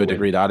weird to a no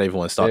degree that I don't even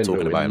want to start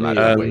talking about him like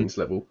that. that. Wayne's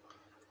level.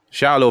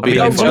 Shout out Lil B.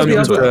 I mean, One of the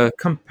terms other of,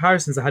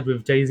 comparisons I had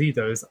with Jay-Z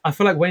though is I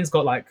feel like Wayne's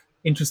got like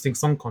interesting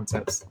song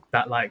concepts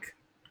that like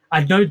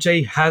I know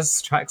Jay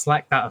has tracks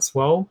like that as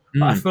well,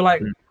 but I feel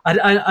like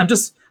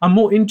I'm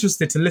more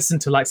interested to listen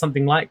to like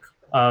something like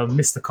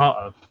Mr.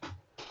 Carter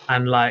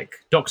and like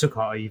Dr.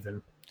 Carter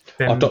even.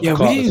 Dr.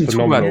 Carter's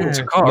phenomenal.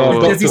 Dr. Carter.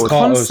 There's these Dr.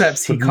 Carter's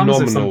concepts he comes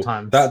with phenomenal.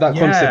 sometimes. That Yeah.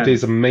 concept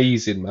is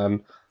amazing,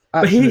 man.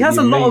 But he has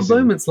a Absolutely lot of amazing.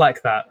 moments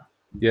like that.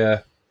 Yeah.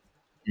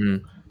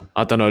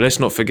 I don't know. Let's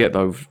not forget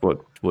though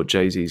what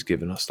Jay-Z's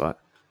given us. Like,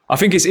 I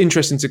think it's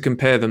interesting to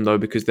compare them though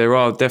because there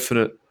are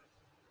definite,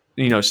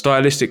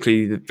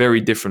 stylistically they're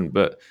very different,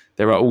 but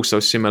there are also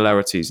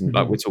similarities. And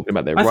like we're talking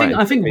about their writing.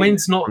 I think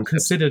Wayne's not concept.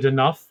 considered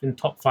enough in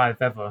top 5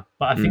 ever,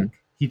 but I think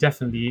he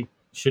definitely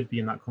should be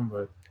in that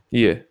combo.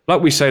 Yeah,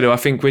 like we say though, I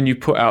think when you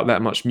put out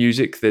that much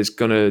music, there's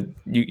gonna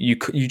you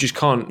just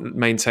can't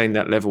maintain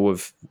that level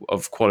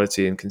of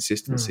quality and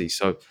consistency.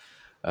 So,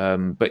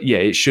 but yeah,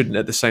 it shouldn't.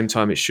 At the same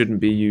time, it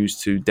shouldn't be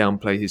used to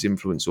downplay his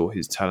influence or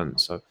his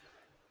talent. So,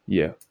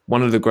 yeah,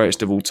 one of the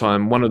greatest of all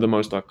time, one of the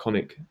most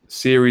iconic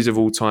series of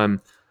all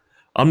time.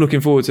 I'm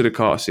looking forward to the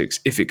Carter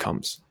 6 if it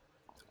comes.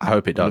 I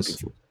hope it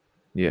does.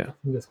 Yeah.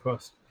 Fingers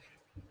crossed.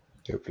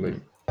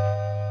 Hopefully.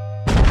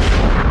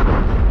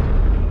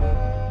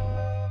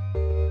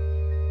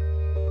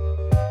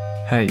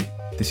 Hey,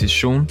 this is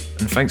Sean,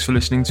 and thanks for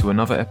listening to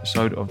another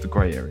episode of The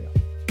Grey Area.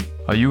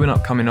 Are you an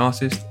upcoming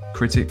artist,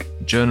 critic,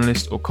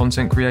 journalist, or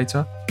content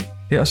creator?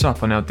 Hit us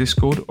up on our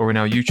Discord or in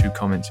our YouTube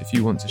comments if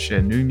you want to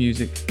share new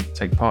music,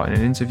 take part in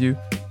an interview,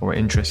 or are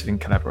interested in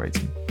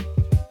collaborating.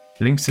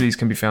 Links to these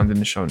can be found in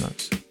the show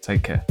notes.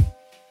 Take care.